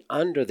these would be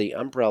under the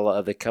umbrella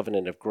of the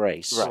covenant of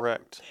grace. Right.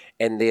 Correct.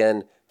 And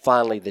then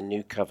finally the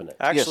new covenant.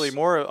 Actually, yes.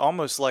 more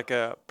almost like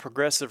a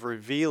progressive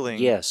revealing.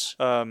 Yes.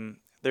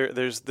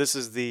 This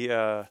is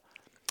the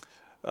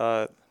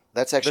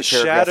that's actually the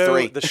paragraph shadow,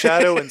 3. the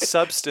shadow and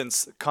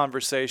substance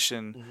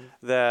conversation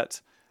mm-hmm.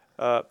 that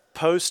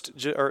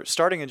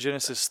starting in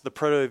Genesis, the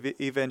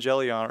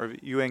proto-evangelion or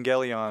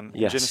euangelion,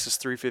 yes. Genesis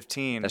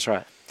 3:15. That's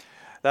right.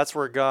 That's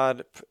where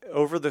God,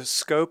 over the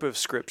scope of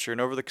Scripture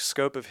and over the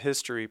scope of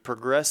history,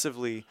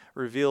 progressively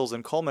reveals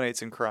and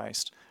culminates in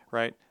Christ,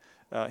 right?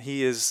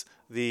 He is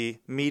the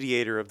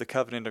mediator of the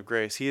covenant of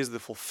grace. He is the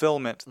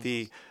fulfillment.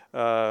 He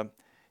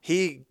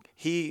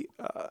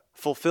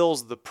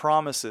fulfills the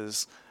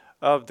promises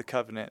of the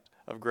covenant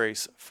of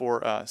grace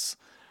for us.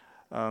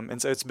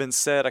 And so it's been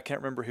said, I can't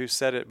remember who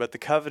said it, but the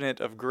covenant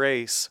of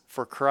grace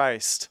for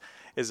Christ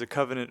is a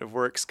covenant of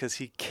works because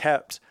he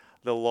kept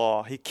the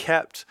law. He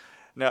kept.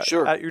 Now,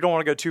 Sure. You don't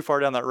want to go too far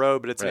down that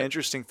road, but it's Right. an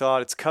interesting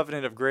thought. It's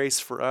covenant of grace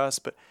for us,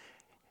 but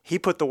he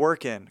put the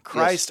work in.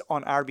 Christ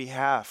on our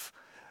behalf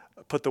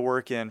put the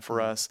work in for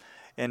us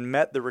and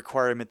met the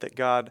requirement that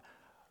God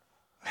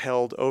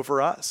held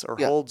over us or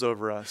Yeah. holds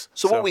over us.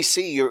 So what we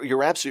see,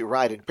 you're absolutely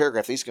right. In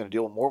paragraph, he's going to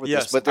deal more with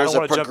Yes, this, but I there's don't a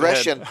wanna jump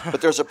ahead. progression.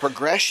 But there's a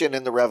progression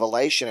in the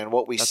revelation, and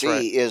what we That's see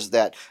right. is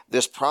that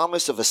this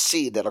promise of a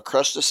seed that'll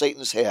crush the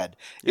Satan's head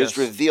Yes. is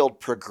revealed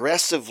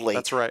progressively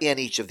That's right. in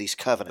each of these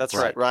covenants.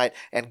 That's right. Right,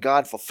 and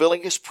God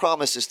fulfilling His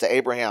promises to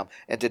Abraham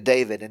and to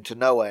David and to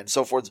Noah and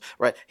so forth.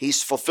 Right,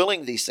 He's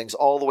fulfilling these things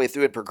all the way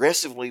through, and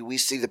progressively we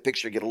see the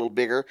picture get a little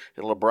bigger,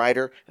 and a little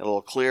brighter, and a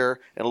little clearer,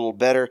 and a little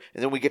better,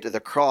 and then we get to the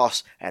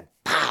cross, and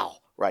pow!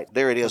 Right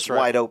there it is, That's right.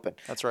 wide open.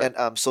 That's right.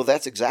 And so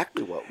that's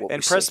exactly what we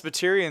And see.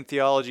 Presbyterian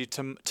theology,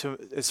 to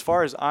as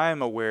far as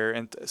I'm aware,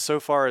 and so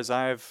far as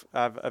I've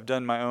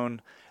done my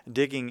own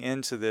digging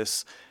into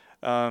this,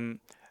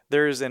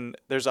 there's a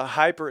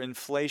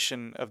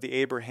hyperinflation of the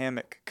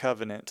Abrahamic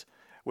covenant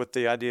with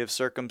the idea of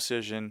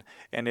circumcision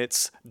and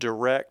its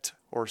direct,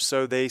 or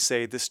so they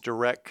say, this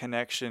direct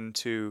connection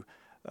to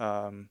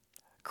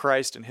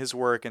Christ and His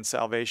work and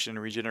salvation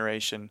and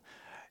regeneration,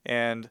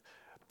 and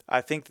I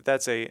think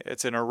that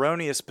it's an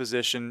erroneous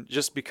position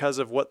just because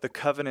of what the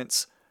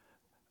covenants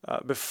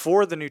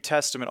before the New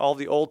Testament, all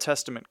the Old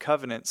Testament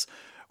covenants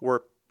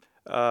were,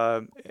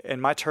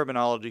 and my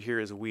terminology here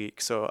is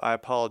weak, so I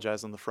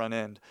apologize on the front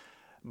end,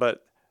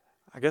 but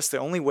I guess the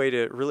only way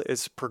to really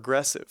is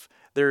progressive.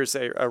 There's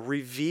a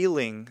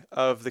revealing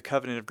of the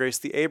covenant of grace,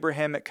 the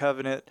Abrahamic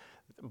covenant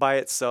by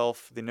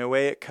itself, the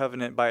Noahic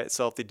covenant by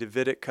itself, the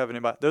Davidic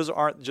covenant those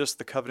aren't just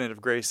the covenant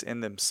of grace in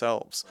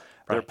themselves.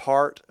 They're Right.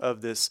 part of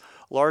this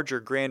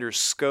larger, grander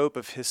scope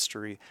of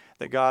history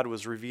that God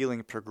was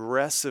revealing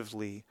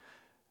progressively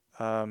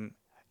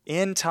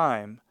in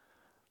time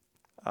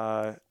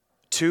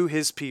to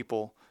His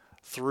people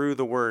through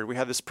the Word. We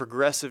have this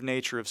progressive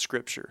nature of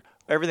Scripture.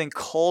 Everything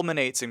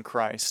culminates in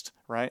Christ,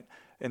 right?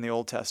 In the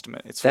Old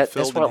Testament, it's That's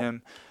fulfilled what- in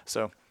Him.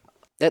 So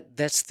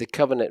That's the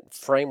covenant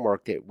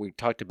framework that we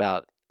talked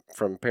about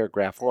from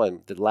paragraph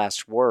 1, the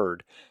last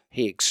word.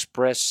 He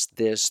expressed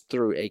this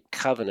through a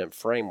covenant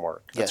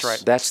framework. That's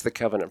right. That's the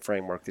covenant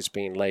framework that's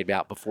being laid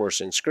out before us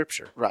in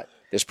Scripture. Right.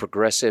 This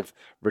progressive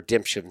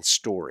redemption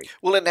story.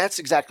 Well, and that's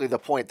exactly the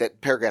point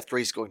that paragraph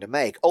 3 is going to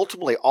make.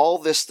 Ultimately, all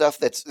this stuff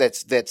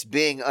that's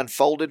being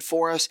unfolded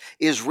for us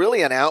is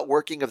really an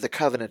outworking of the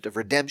covenant of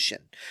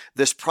redemption.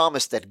 This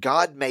promise that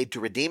God made to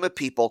redeem a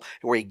people,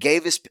 where He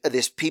gave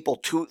this people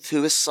to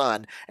His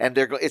Son, and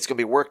it's going to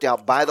be worked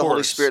out by the Holy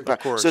course, Spirit. of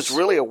course. So it's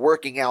really a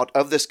working out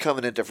of this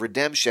covenant of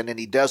redemption, and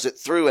He does it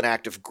through an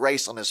act of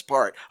grace on His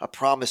part, a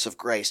promise of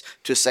grace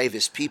to save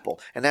His people,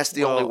 and that's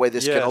the only way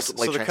this can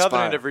ultimately so the transpire.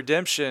 covenant of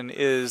redemption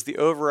is the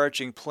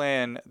overarching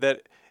plan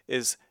that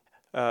is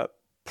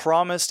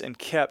promised and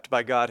kept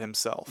by God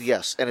Himself.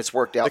 Yes, and it's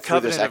worked out The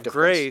through this covenant act of of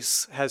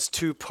grace has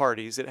two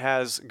parties. It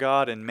has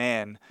God and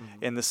man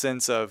in the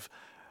sense of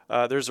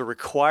there's a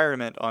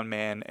requirement on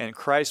man, and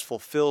Christ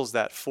fulfills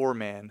that for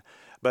man.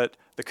 But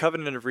the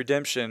covenant of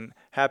redemption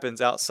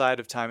happens outside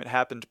of time. It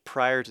happened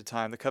prior to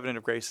time. The covenant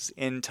of grace is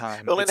in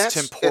time. Well, and it's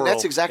that's, temporal. and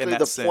that's exactly in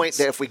the that point sense.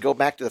 that if we go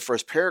back to the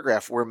first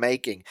paragraph we're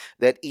making,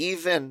 that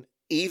even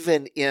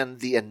in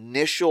the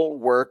initial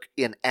work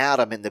in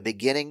Adam in the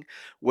beginning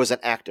was an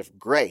act of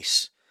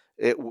grace.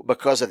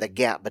 Because of the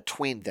gap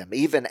between them.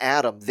 Even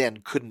Adam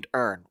then couldn't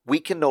earn. We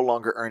can no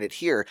longer earn it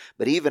here,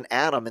 but even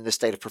Adam in the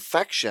state of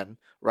perfection,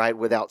 right,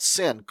 without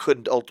sin,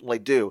 couldn't ultimately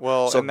do.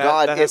 Well, so and that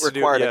God, has it to do-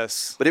 required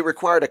yes. but it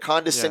required a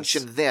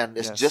condescension Yes. then.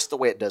 It's Yes. just the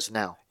way it does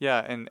now.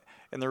 Yeah, and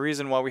the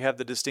reason why we have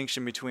the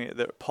distinction between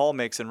that Paul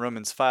makes in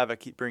Romans 5, I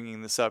keep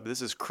bringing this up.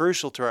 This is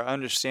crucial to our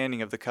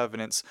understanding of the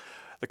covenants,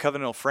 the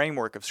covenantal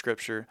framework of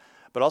Scripture,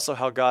 but also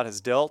how God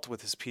has dealt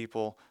with His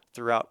people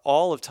throughout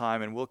all of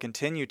time and will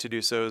continue to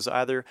do so. Is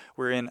either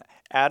we're in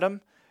Adam,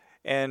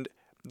 and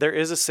there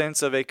is a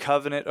sense of a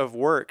covenant of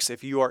works.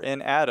 If you are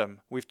in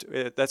Adam,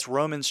 that's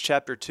Romans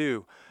chapter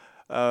 2.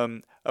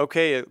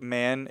 Okay,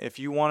 man, if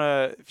you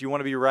wanna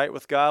be right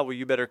with God, well,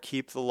 you better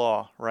keep the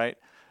law, right?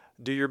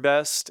 Do your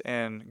best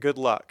and good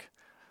luck.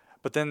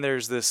 But then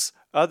there's this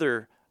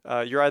other,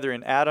 you're either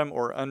in Adam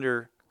or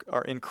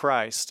in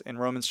Christ in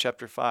Romans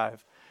chapter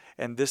 5.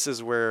 And this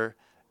is where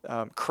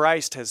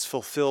Christ has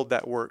fulfilled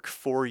that work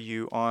for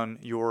you on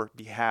your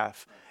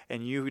behalf.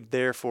 And you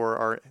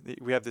therefore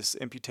we have this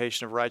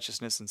imputation of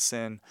righteousness and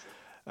sin,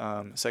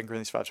 2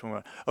 Corinthians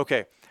 5:21.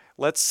 Okay,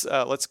 let's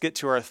get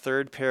to our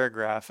third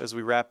paragraph as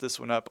we wrap this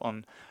one up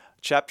on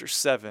chapter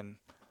 7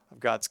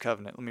 of God's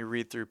covenant. Let me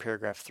read through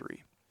paragraph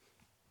 3.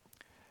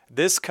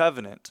 This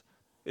covenant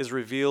is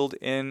revealed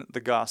in the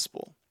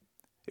gospel.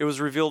 It was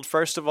revealed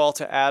first of all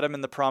to Adam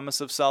in the promise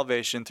of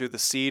salvation through the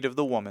seed of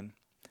the woman.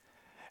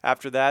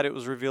 After that, it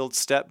was revealed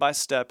step by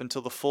step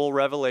until the full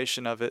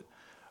revelation of it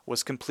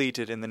was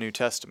completed in the New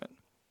Testament.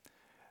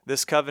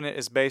 This covenant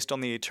is based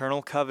on the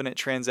eternal covenant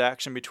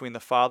transaction between the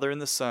Father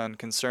and the Son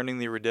concerning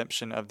the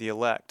redemption of the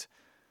elect.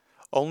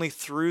 Only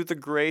through the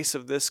grace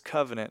of this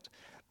covenant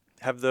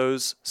have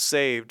those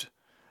saved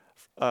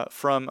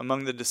from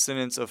among the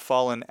descendants of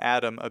fallen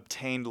Adam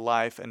obtained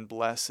life and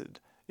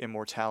blessed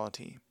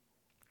immortality.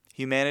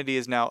 Humanity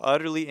is now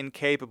utterly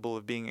incapable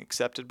of being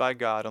accepted by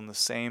God on the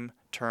same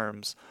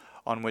terms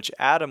on which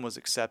Adam was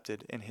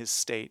accepted in his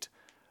state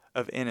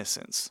of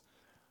innocence.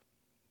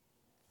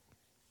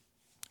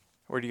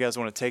 Where do you guys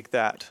want to take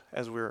that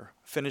as we're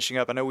finishing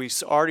up? I know we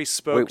already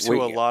spoke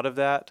to a lot of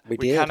that. We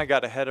kind of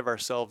got ahead of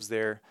ourselves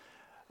there.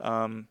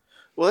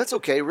 Well, that's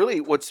okay. Really,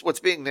 what's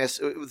being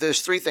missed,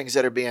 there's three things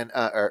that are being,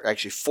 or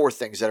actually four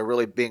things that are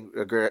really being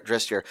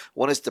addressed here.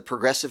 One is the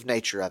progressive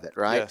nature of it,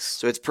 right? Yes.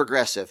 So it's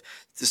progressive.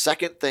 The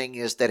second thing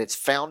is that it's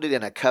founded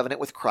in a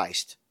covenant with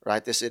Christ,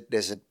 right? This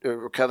is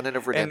a covenant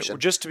of redemption.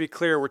 And just to be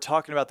clear, we're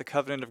talking about the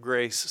covenant of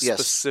grace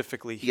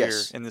specifically here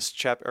in this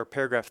chapter or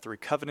paragraph 3,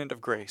 covenant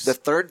of grace. The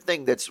third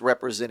thing that's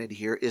represented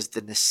here is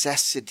the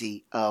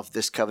necessity of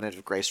this covenant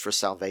of grace for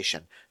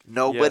salvation.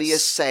 Nobody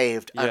is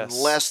saved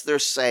unless they're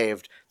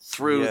saved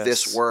through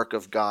this work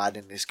of God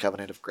in this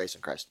covenant of grace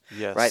in Christ.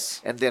 Yes.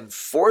 Right? And then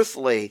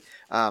fourthly,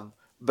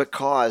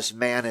 because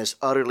man is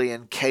utterly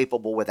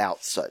incapable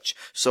without such.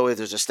 So if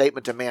there's a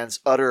statement to man's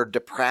utter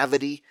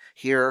depravity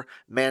here,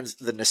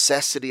 the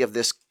necessity of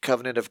this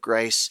covenant of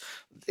grace,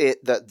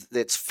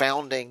 it's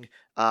founding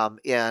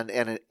in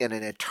an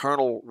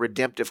eternal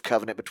redemptive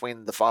covenant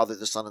between the Father,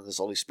 the Son, and the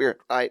Holy Spirit,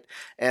 right?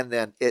 And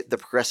then the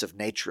progressive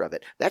nature of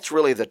it. That's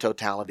really the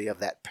totality of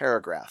that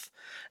paragraph.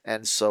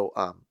 And so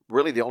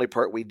really the only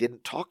part we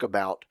didn't talk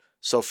about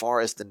so far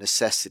is the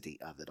necessity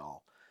of it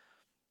all.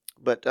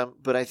 But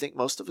I think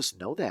most of us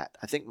know that.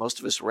 I think most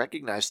of us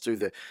recognize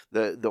through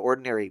the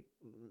ordinary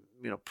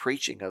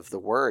preaching of the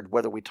word,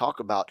 whether we talk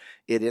about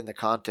it in the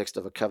context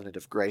of a covenant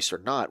of grace or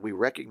not, we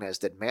recognize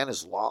that man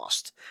is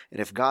lost. And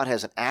if God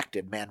hasn't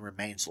acted, man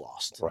remains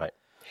lost. Right.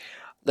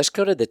 Let's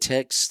go to the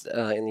text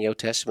in the Old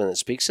Testament that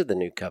speaks of the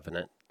new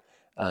covenant.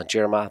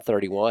 Jeremiah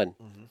 31.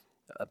 Mm-hmm.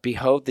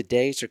 Behold, the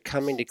days are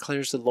coming,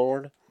 declares the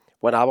Lord,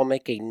 when I will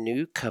make a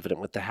new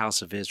covenant with the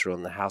house of Israel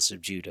and the house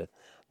of Judah,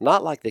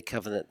 not like the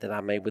covenant that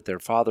I made with their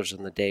fathers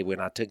in the day when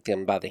I took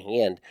them by the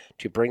hand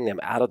to bring them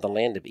out of the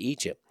land of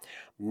Egypt,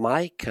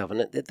 my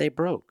covenant that they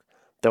broke,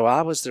 though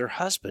I was their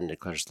husband,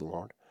 declares the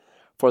Lord.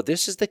 For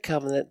this is the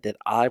covenant that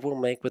I will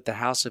make with the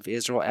house of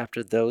Israel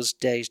after those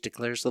days,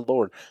 declares the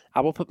Lord.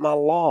 I will put my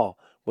law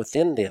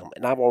within them,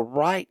 and I will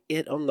write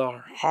it on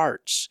their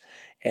hearts,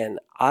 and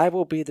I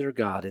will be their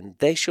God, and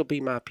they shall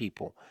be my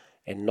people.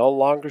 And no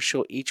longer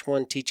shall each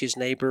one teach his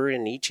neighbor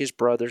and each his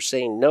brother,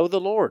 saying, Know the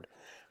Lord,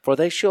 for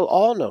they shall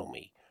all know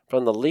me,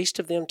 from the least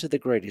of them to the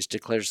greatest,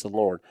 declares the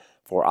Lord.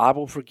 For I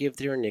will forgive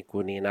their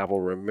iniquity, and I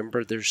will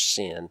remember their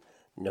sin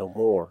no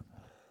more.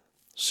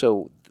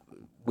 So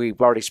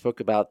we've already spoke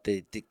about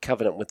the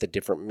covenant with the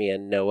different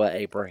men, Noah,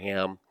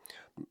 Abraham,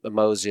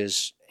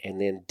 Moses, and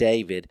then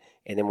David.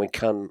 And then we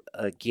come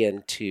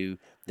again to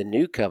the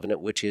new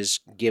covenant, which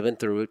is given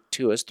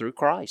to us through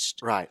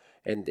Christ. Right.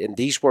 And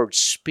these words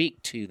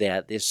speak to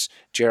that, this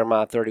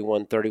Jeremiah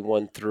 31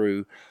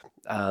 through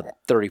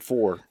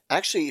 34.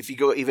 Actually, if you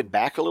go even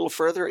back a little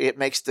further,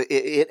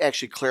 it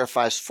actually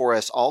clarifies for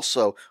us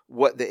also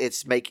what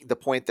the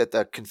point that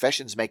the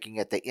confession's making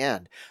at the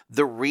end.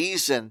 The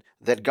reason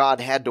that God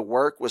had to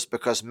work was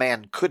because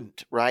man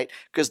couldn't, right?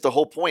 Because the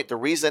whole point, the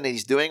reason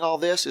he's doing all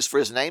this is for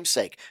his name's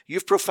sake.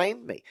 You've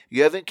profaned me.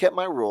 You haven't kept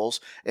my rules.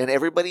 And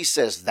everybody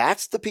says,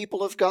 that's the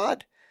people of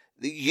God?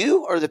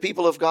 You are the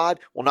people of God?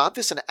 Well, not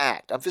this an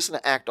act. I'm just going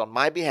to act on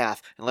my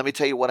behalf, and let me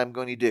tell you what I'm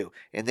going to do.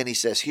 And then he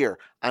says, here,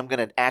 I'm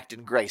going to act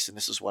in grace, and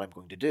this is what I'm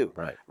going to do.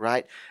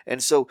 Right?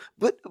 And so,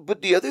 but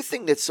the other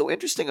thing that's so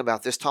interesting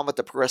about this, talking about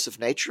the progressive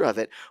nature of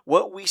it,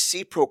 what we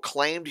see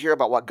proclaimed here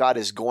about what God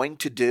is going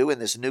to do in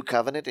this new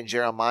covenant in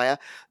Jeremiah,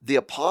 the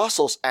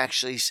apostles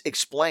actually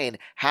explain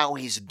how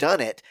he's done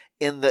it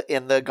in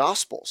the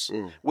Gospels,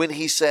 when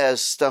he says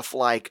stuff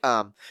like,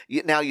 now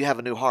you have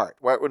a new heart,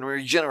 right? When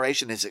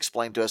regeneration is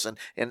explained to us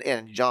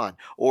in John,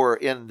 or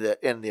in the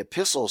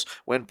epistles,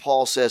 when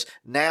Paul says,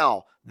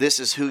 now this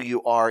is who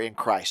you are in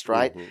Christ,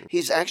 right? Mm-hmm.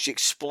 He's actually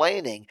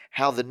explaining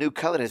how the new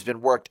covenant has been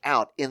worked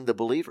out in the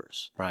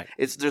believers. Right.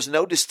 There's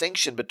no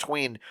distinction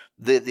between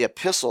the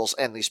epistles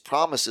and these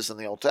promises in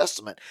the Old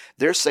Testament.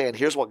 They're saying,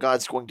 here's what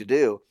God's going to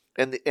do.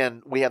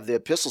 And we have the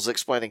epistles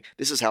explaining,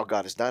 this is how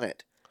God has done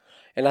it.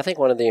 And I think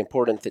one of the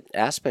important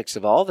aspects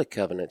of all the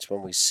covenants,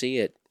 when we see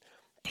it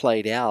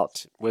played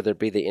out, whether it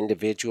be the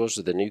individuals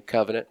or the new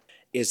covenant,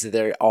 is that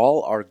they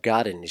all are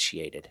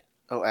God-initiated.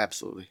 Oh,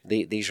 absolutely.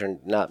 These are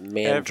not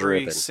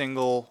man-driven. Every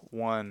single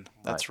one.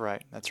 That's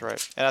right. That's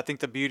right. And I think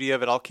the beauty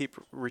of it, I'll keep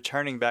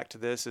returning back to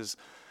this, is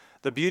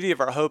the beauty of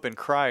our hope in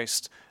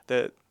Christ,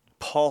 that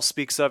Paul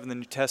speaks of in the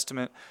New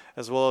Testament,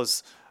 as well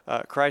as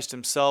Christ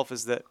himself,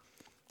 is that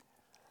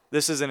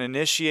this is an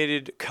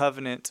initiated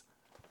covenant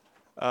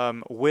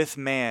with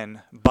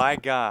man by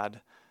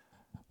God,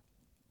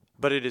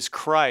 but it is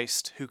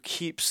Christ who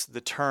keeps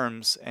the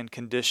terms and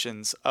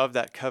conditions of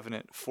that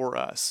covenant for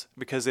us,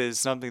 because it is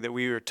something that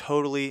we are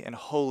totally and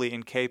wholly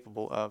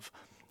incapable of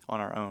on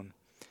our own.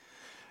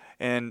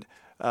 And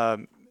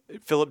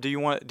Philip, did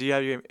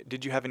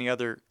you have any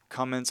other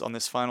comments on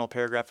this final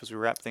paragraph as we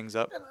wrap things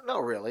up? No,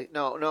 really.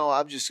 No.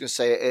 I'm just going to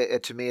say,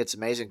 to me, it's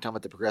amazing talking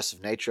about the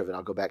progressive nature of it.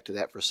 I'll go back to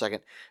that for a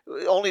second.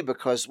 Only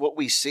because what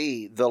we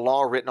see, the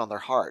law written on their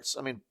hearts.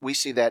 I mean, we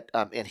see that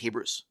in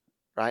Hebrews,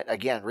 right?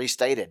 Again,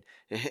 restated.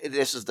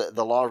 This is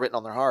the law written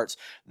on their hearts.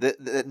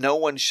 That no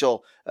one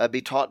shall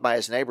be taught by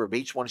his neighbor, but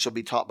each one shall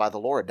be taught by the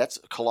Lord. That's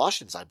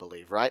Colossians, I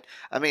believe, right?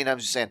 I mean, I'm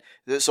just saying.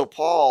 So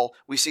Paul,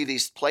 we see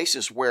these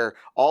places where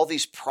all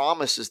these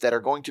promises that are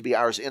going to be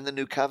ours in the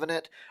new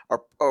covenant,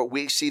 or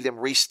we see them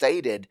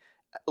restated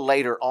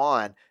later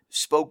on,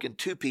 spoken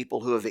to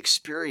people who have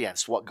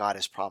experienced what God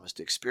has promised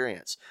to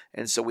experience.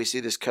 And so we see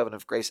this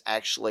covenant of grace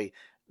actually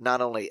not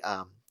only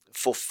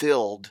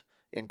fulfilled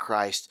in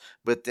Christ,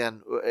 but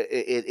then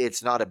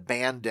it's not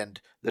abandoned.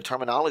 The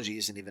terminology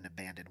isn't even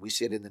abandoned. We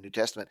see it in the New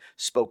Testament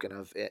spoken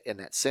of in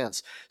that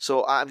sense.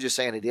 So I'm just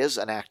saying it is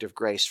an act of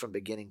grace from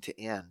beginning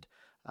to end,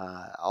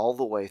 all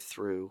the way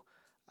through.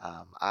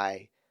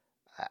 I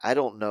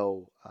don't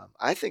know.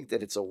 I think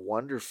that it's a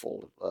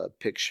wonderful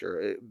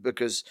picture,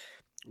 because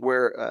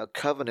where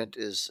covenant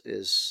is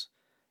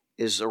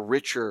a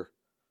richer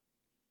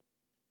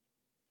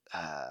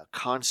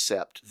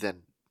concept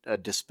than a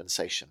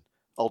dispensation.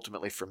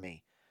 Ultimately, for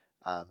me,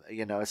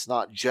 it's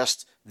not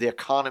just the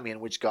economy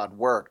in which God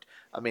worked.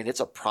 I mean, it's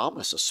a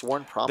promise, a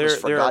sworn promise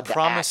for God to act. There are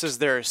promises,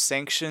 there are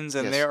sanctions,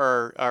 and Yes.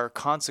 there are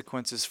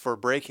consequences for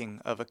breaking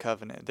of a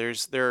covenant.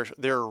 There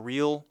are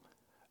real.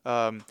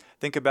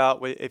 Think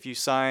about if you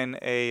sign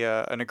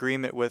an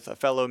agreement with a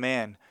fellow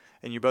man,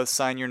 and you both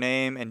sign your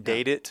name and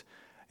date it,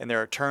 and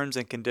there are terms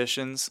and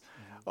conditions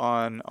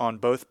on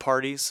both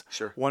parties.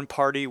 Sure. One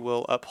party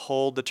will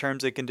uphold the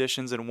terms and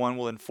conditions, and one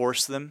will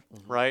enforce them,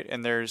 right?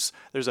 And there's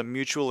a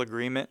mutual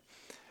agreement.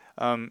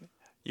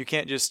 You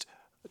can't just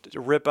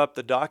rip up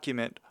the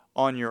document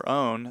on your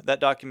own. That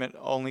document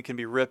only can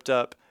be ripped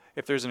up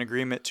if there's an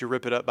agreement to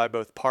rip it up by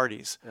both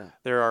parties. Yeah.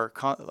 There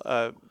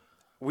are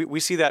we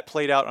see that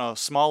played out on a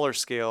smaller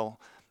scale,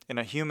 in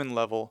a human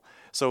level.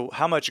 So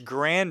how much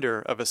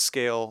grander of a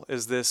scale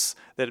is this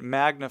that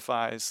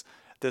magnifies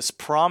this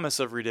promise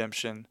of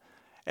redemption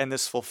and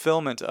this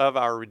fulfillment of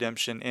our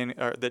redemption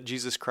that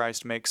Jesus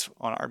Christ makes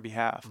on our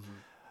behalf?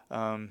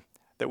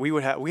 That we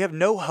have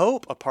no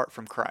hope apart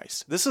from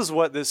Christ. This is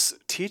what this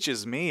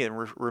teaches me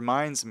and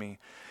reminds me,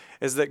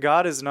 is that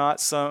God is not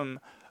some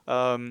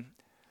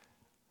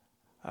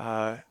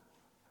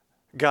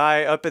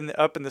guy up in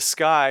the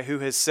sky who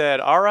has said,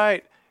 "All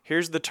right,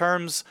 here's the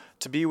terms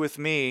to be with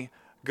me.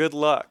 Good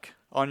luck.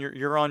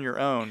 You're on your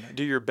own.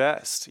 Do your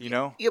best."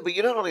 Yeah, but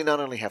you not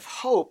only have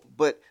hope,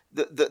 but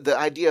the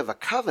idea of a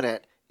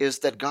covenant is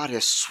that God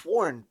has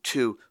sworn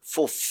to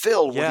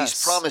fulfill what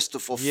He's promised to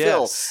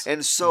fulfill. Yes.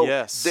 And so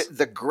Yes.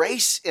 the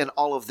grace in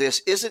all of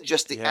this isn't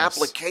just the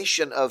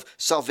application of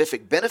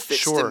salvific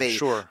benefits to me,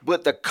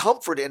 but the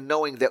comfort in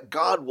knowing that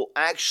God will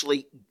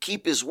actually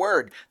keep His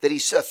word, that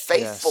He's a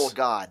faithful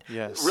God,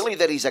 really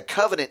that He's a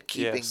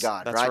covenant-keeping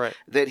God, that's right?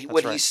 That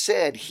what He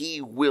said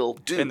He will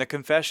do. And the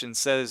confession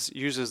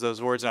uses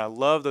those words, and I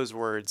love those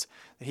words.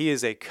 He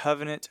is a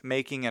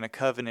covenant-making and a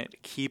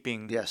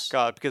covenant-keeping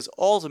God, because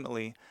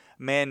ultimately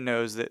man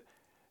knows that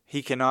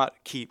he cannot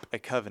keep a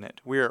covenant.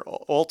 We are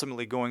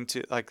ultimately going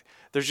to,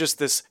 there's just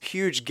this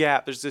huge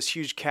gap, there's this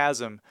huge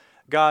chasm.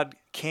 God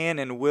can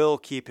and will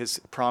keep His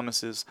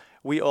promises.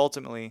 We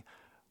ultimately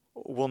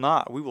will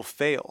not. We will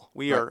fail.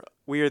 We are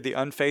the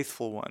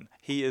unfaithful one.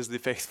 He is the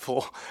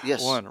faithful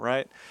one,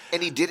 right?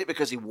 And He did it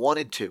because He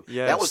wanted to.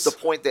 Yes. That was the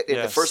point that in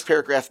the first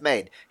paragraph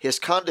made. His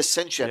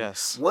condescension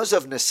was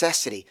of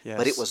necessity,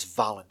 but it was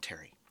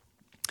voluntary.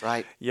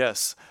 Right.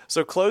 Yes.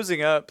 So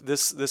closing up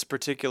this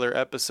particular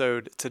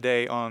episode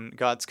today on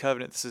God's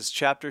covenant, this is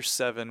chapter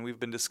 7.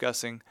 We've been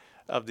discussing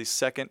of the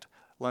Second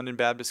London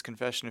Baptist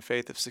Confession of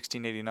Faith of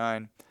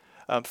 1689.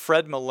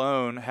 Fred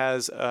Malone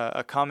has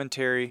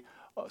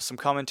some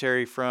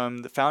commentary from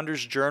the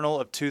Founders Journal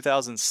of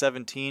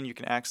 2017. You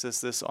can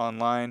access this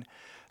online.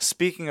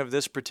 Speaking of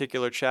this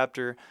particular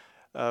chapter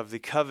of the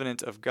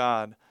covenant of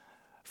God,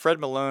 Fred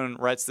Malone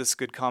writes this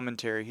good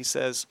commentary. He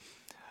says,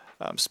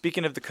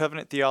 speaking of the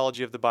covenant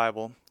theology of the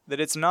Bible, that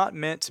it's not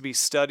meant to be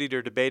studied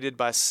or debated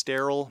by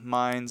sterile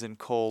minds and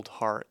cold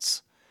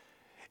hearts.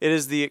 It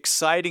is the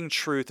exciting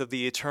truth of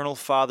the eternal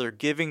Father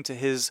giving to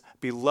His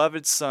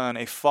beloved Son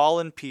a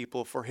fallen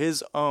people for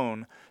His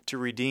own to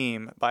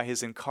redeem by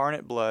His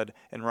incarnate blood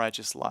and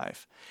righteous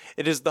life.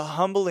 It is the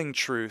humbling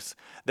truth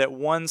that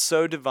one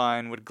so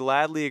divine would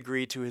gladly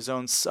agree to His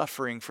own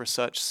suffering for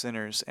such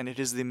sinners, and it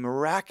is the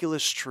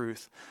miraculous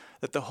truth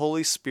that the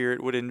Holy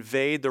Spirit would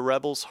invade the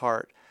rebel's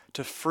heart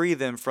to free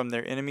them from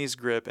their enemy's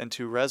grip and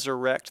to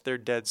resurrect their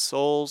dead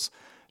souls,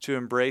 to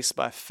embrace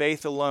by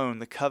faith alone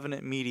the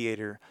covenant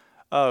mediator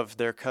of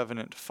their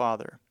covenant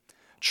Father.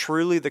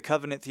 Truly, the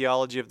covenant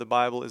theology of the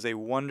Bible is a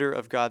wonder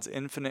of God's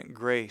infinite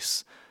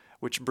grace,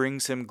 which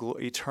brings him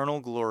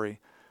eternal glory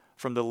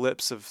from the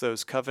lips of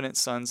those covenant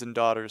sons and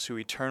daughters who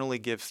eternally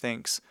give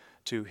thanks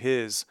to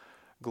his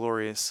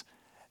glorious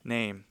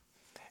name.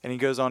 And he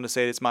goes on to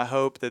say, it's my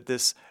hope that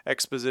this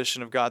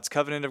exposition of God's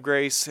covenant of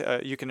grace,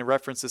 you can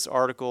reference this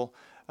article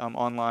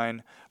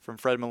online from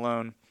Fred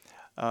Malone,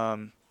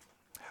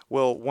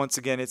 once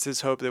again, it's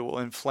his hope that it will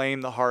inflame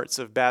the hearts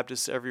of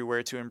Baptists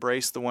everywhere to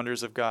embrace the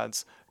wonders of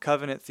God's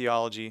covenant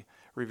theology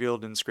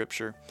revealed in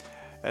Scripture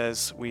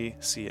as we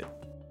see it.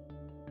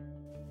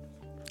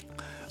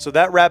 So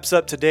that wraps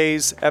up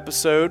today's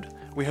episode.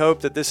 We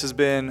hope that this has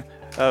been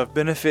of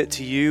benefit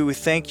to you. We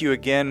thank you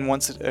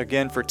once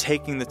again for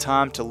taking the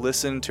time to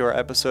listen to our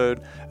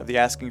episode of the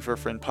Asking for a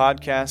Friend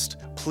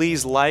podcast.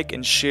 Please like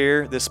and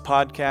share this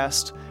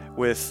podcast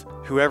with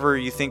whoever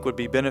you think would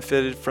be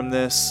benefited from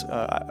this,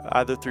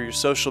 either through your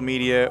social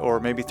media or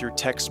maybe through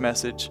text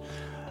message.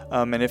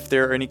 And if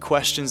there are any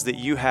questions that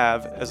you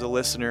have as a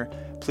listener,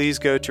 please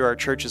go to our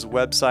church's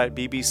website,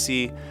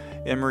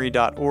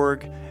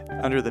 bbcemory.org,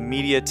 under the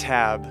Media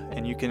tab,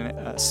 and you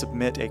can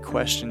submit a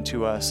question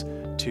to us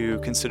to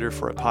consider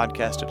for a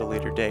podcast at a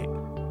later date.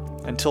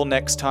 Until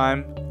next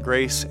time,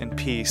 grace and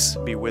peace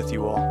be with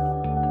you all.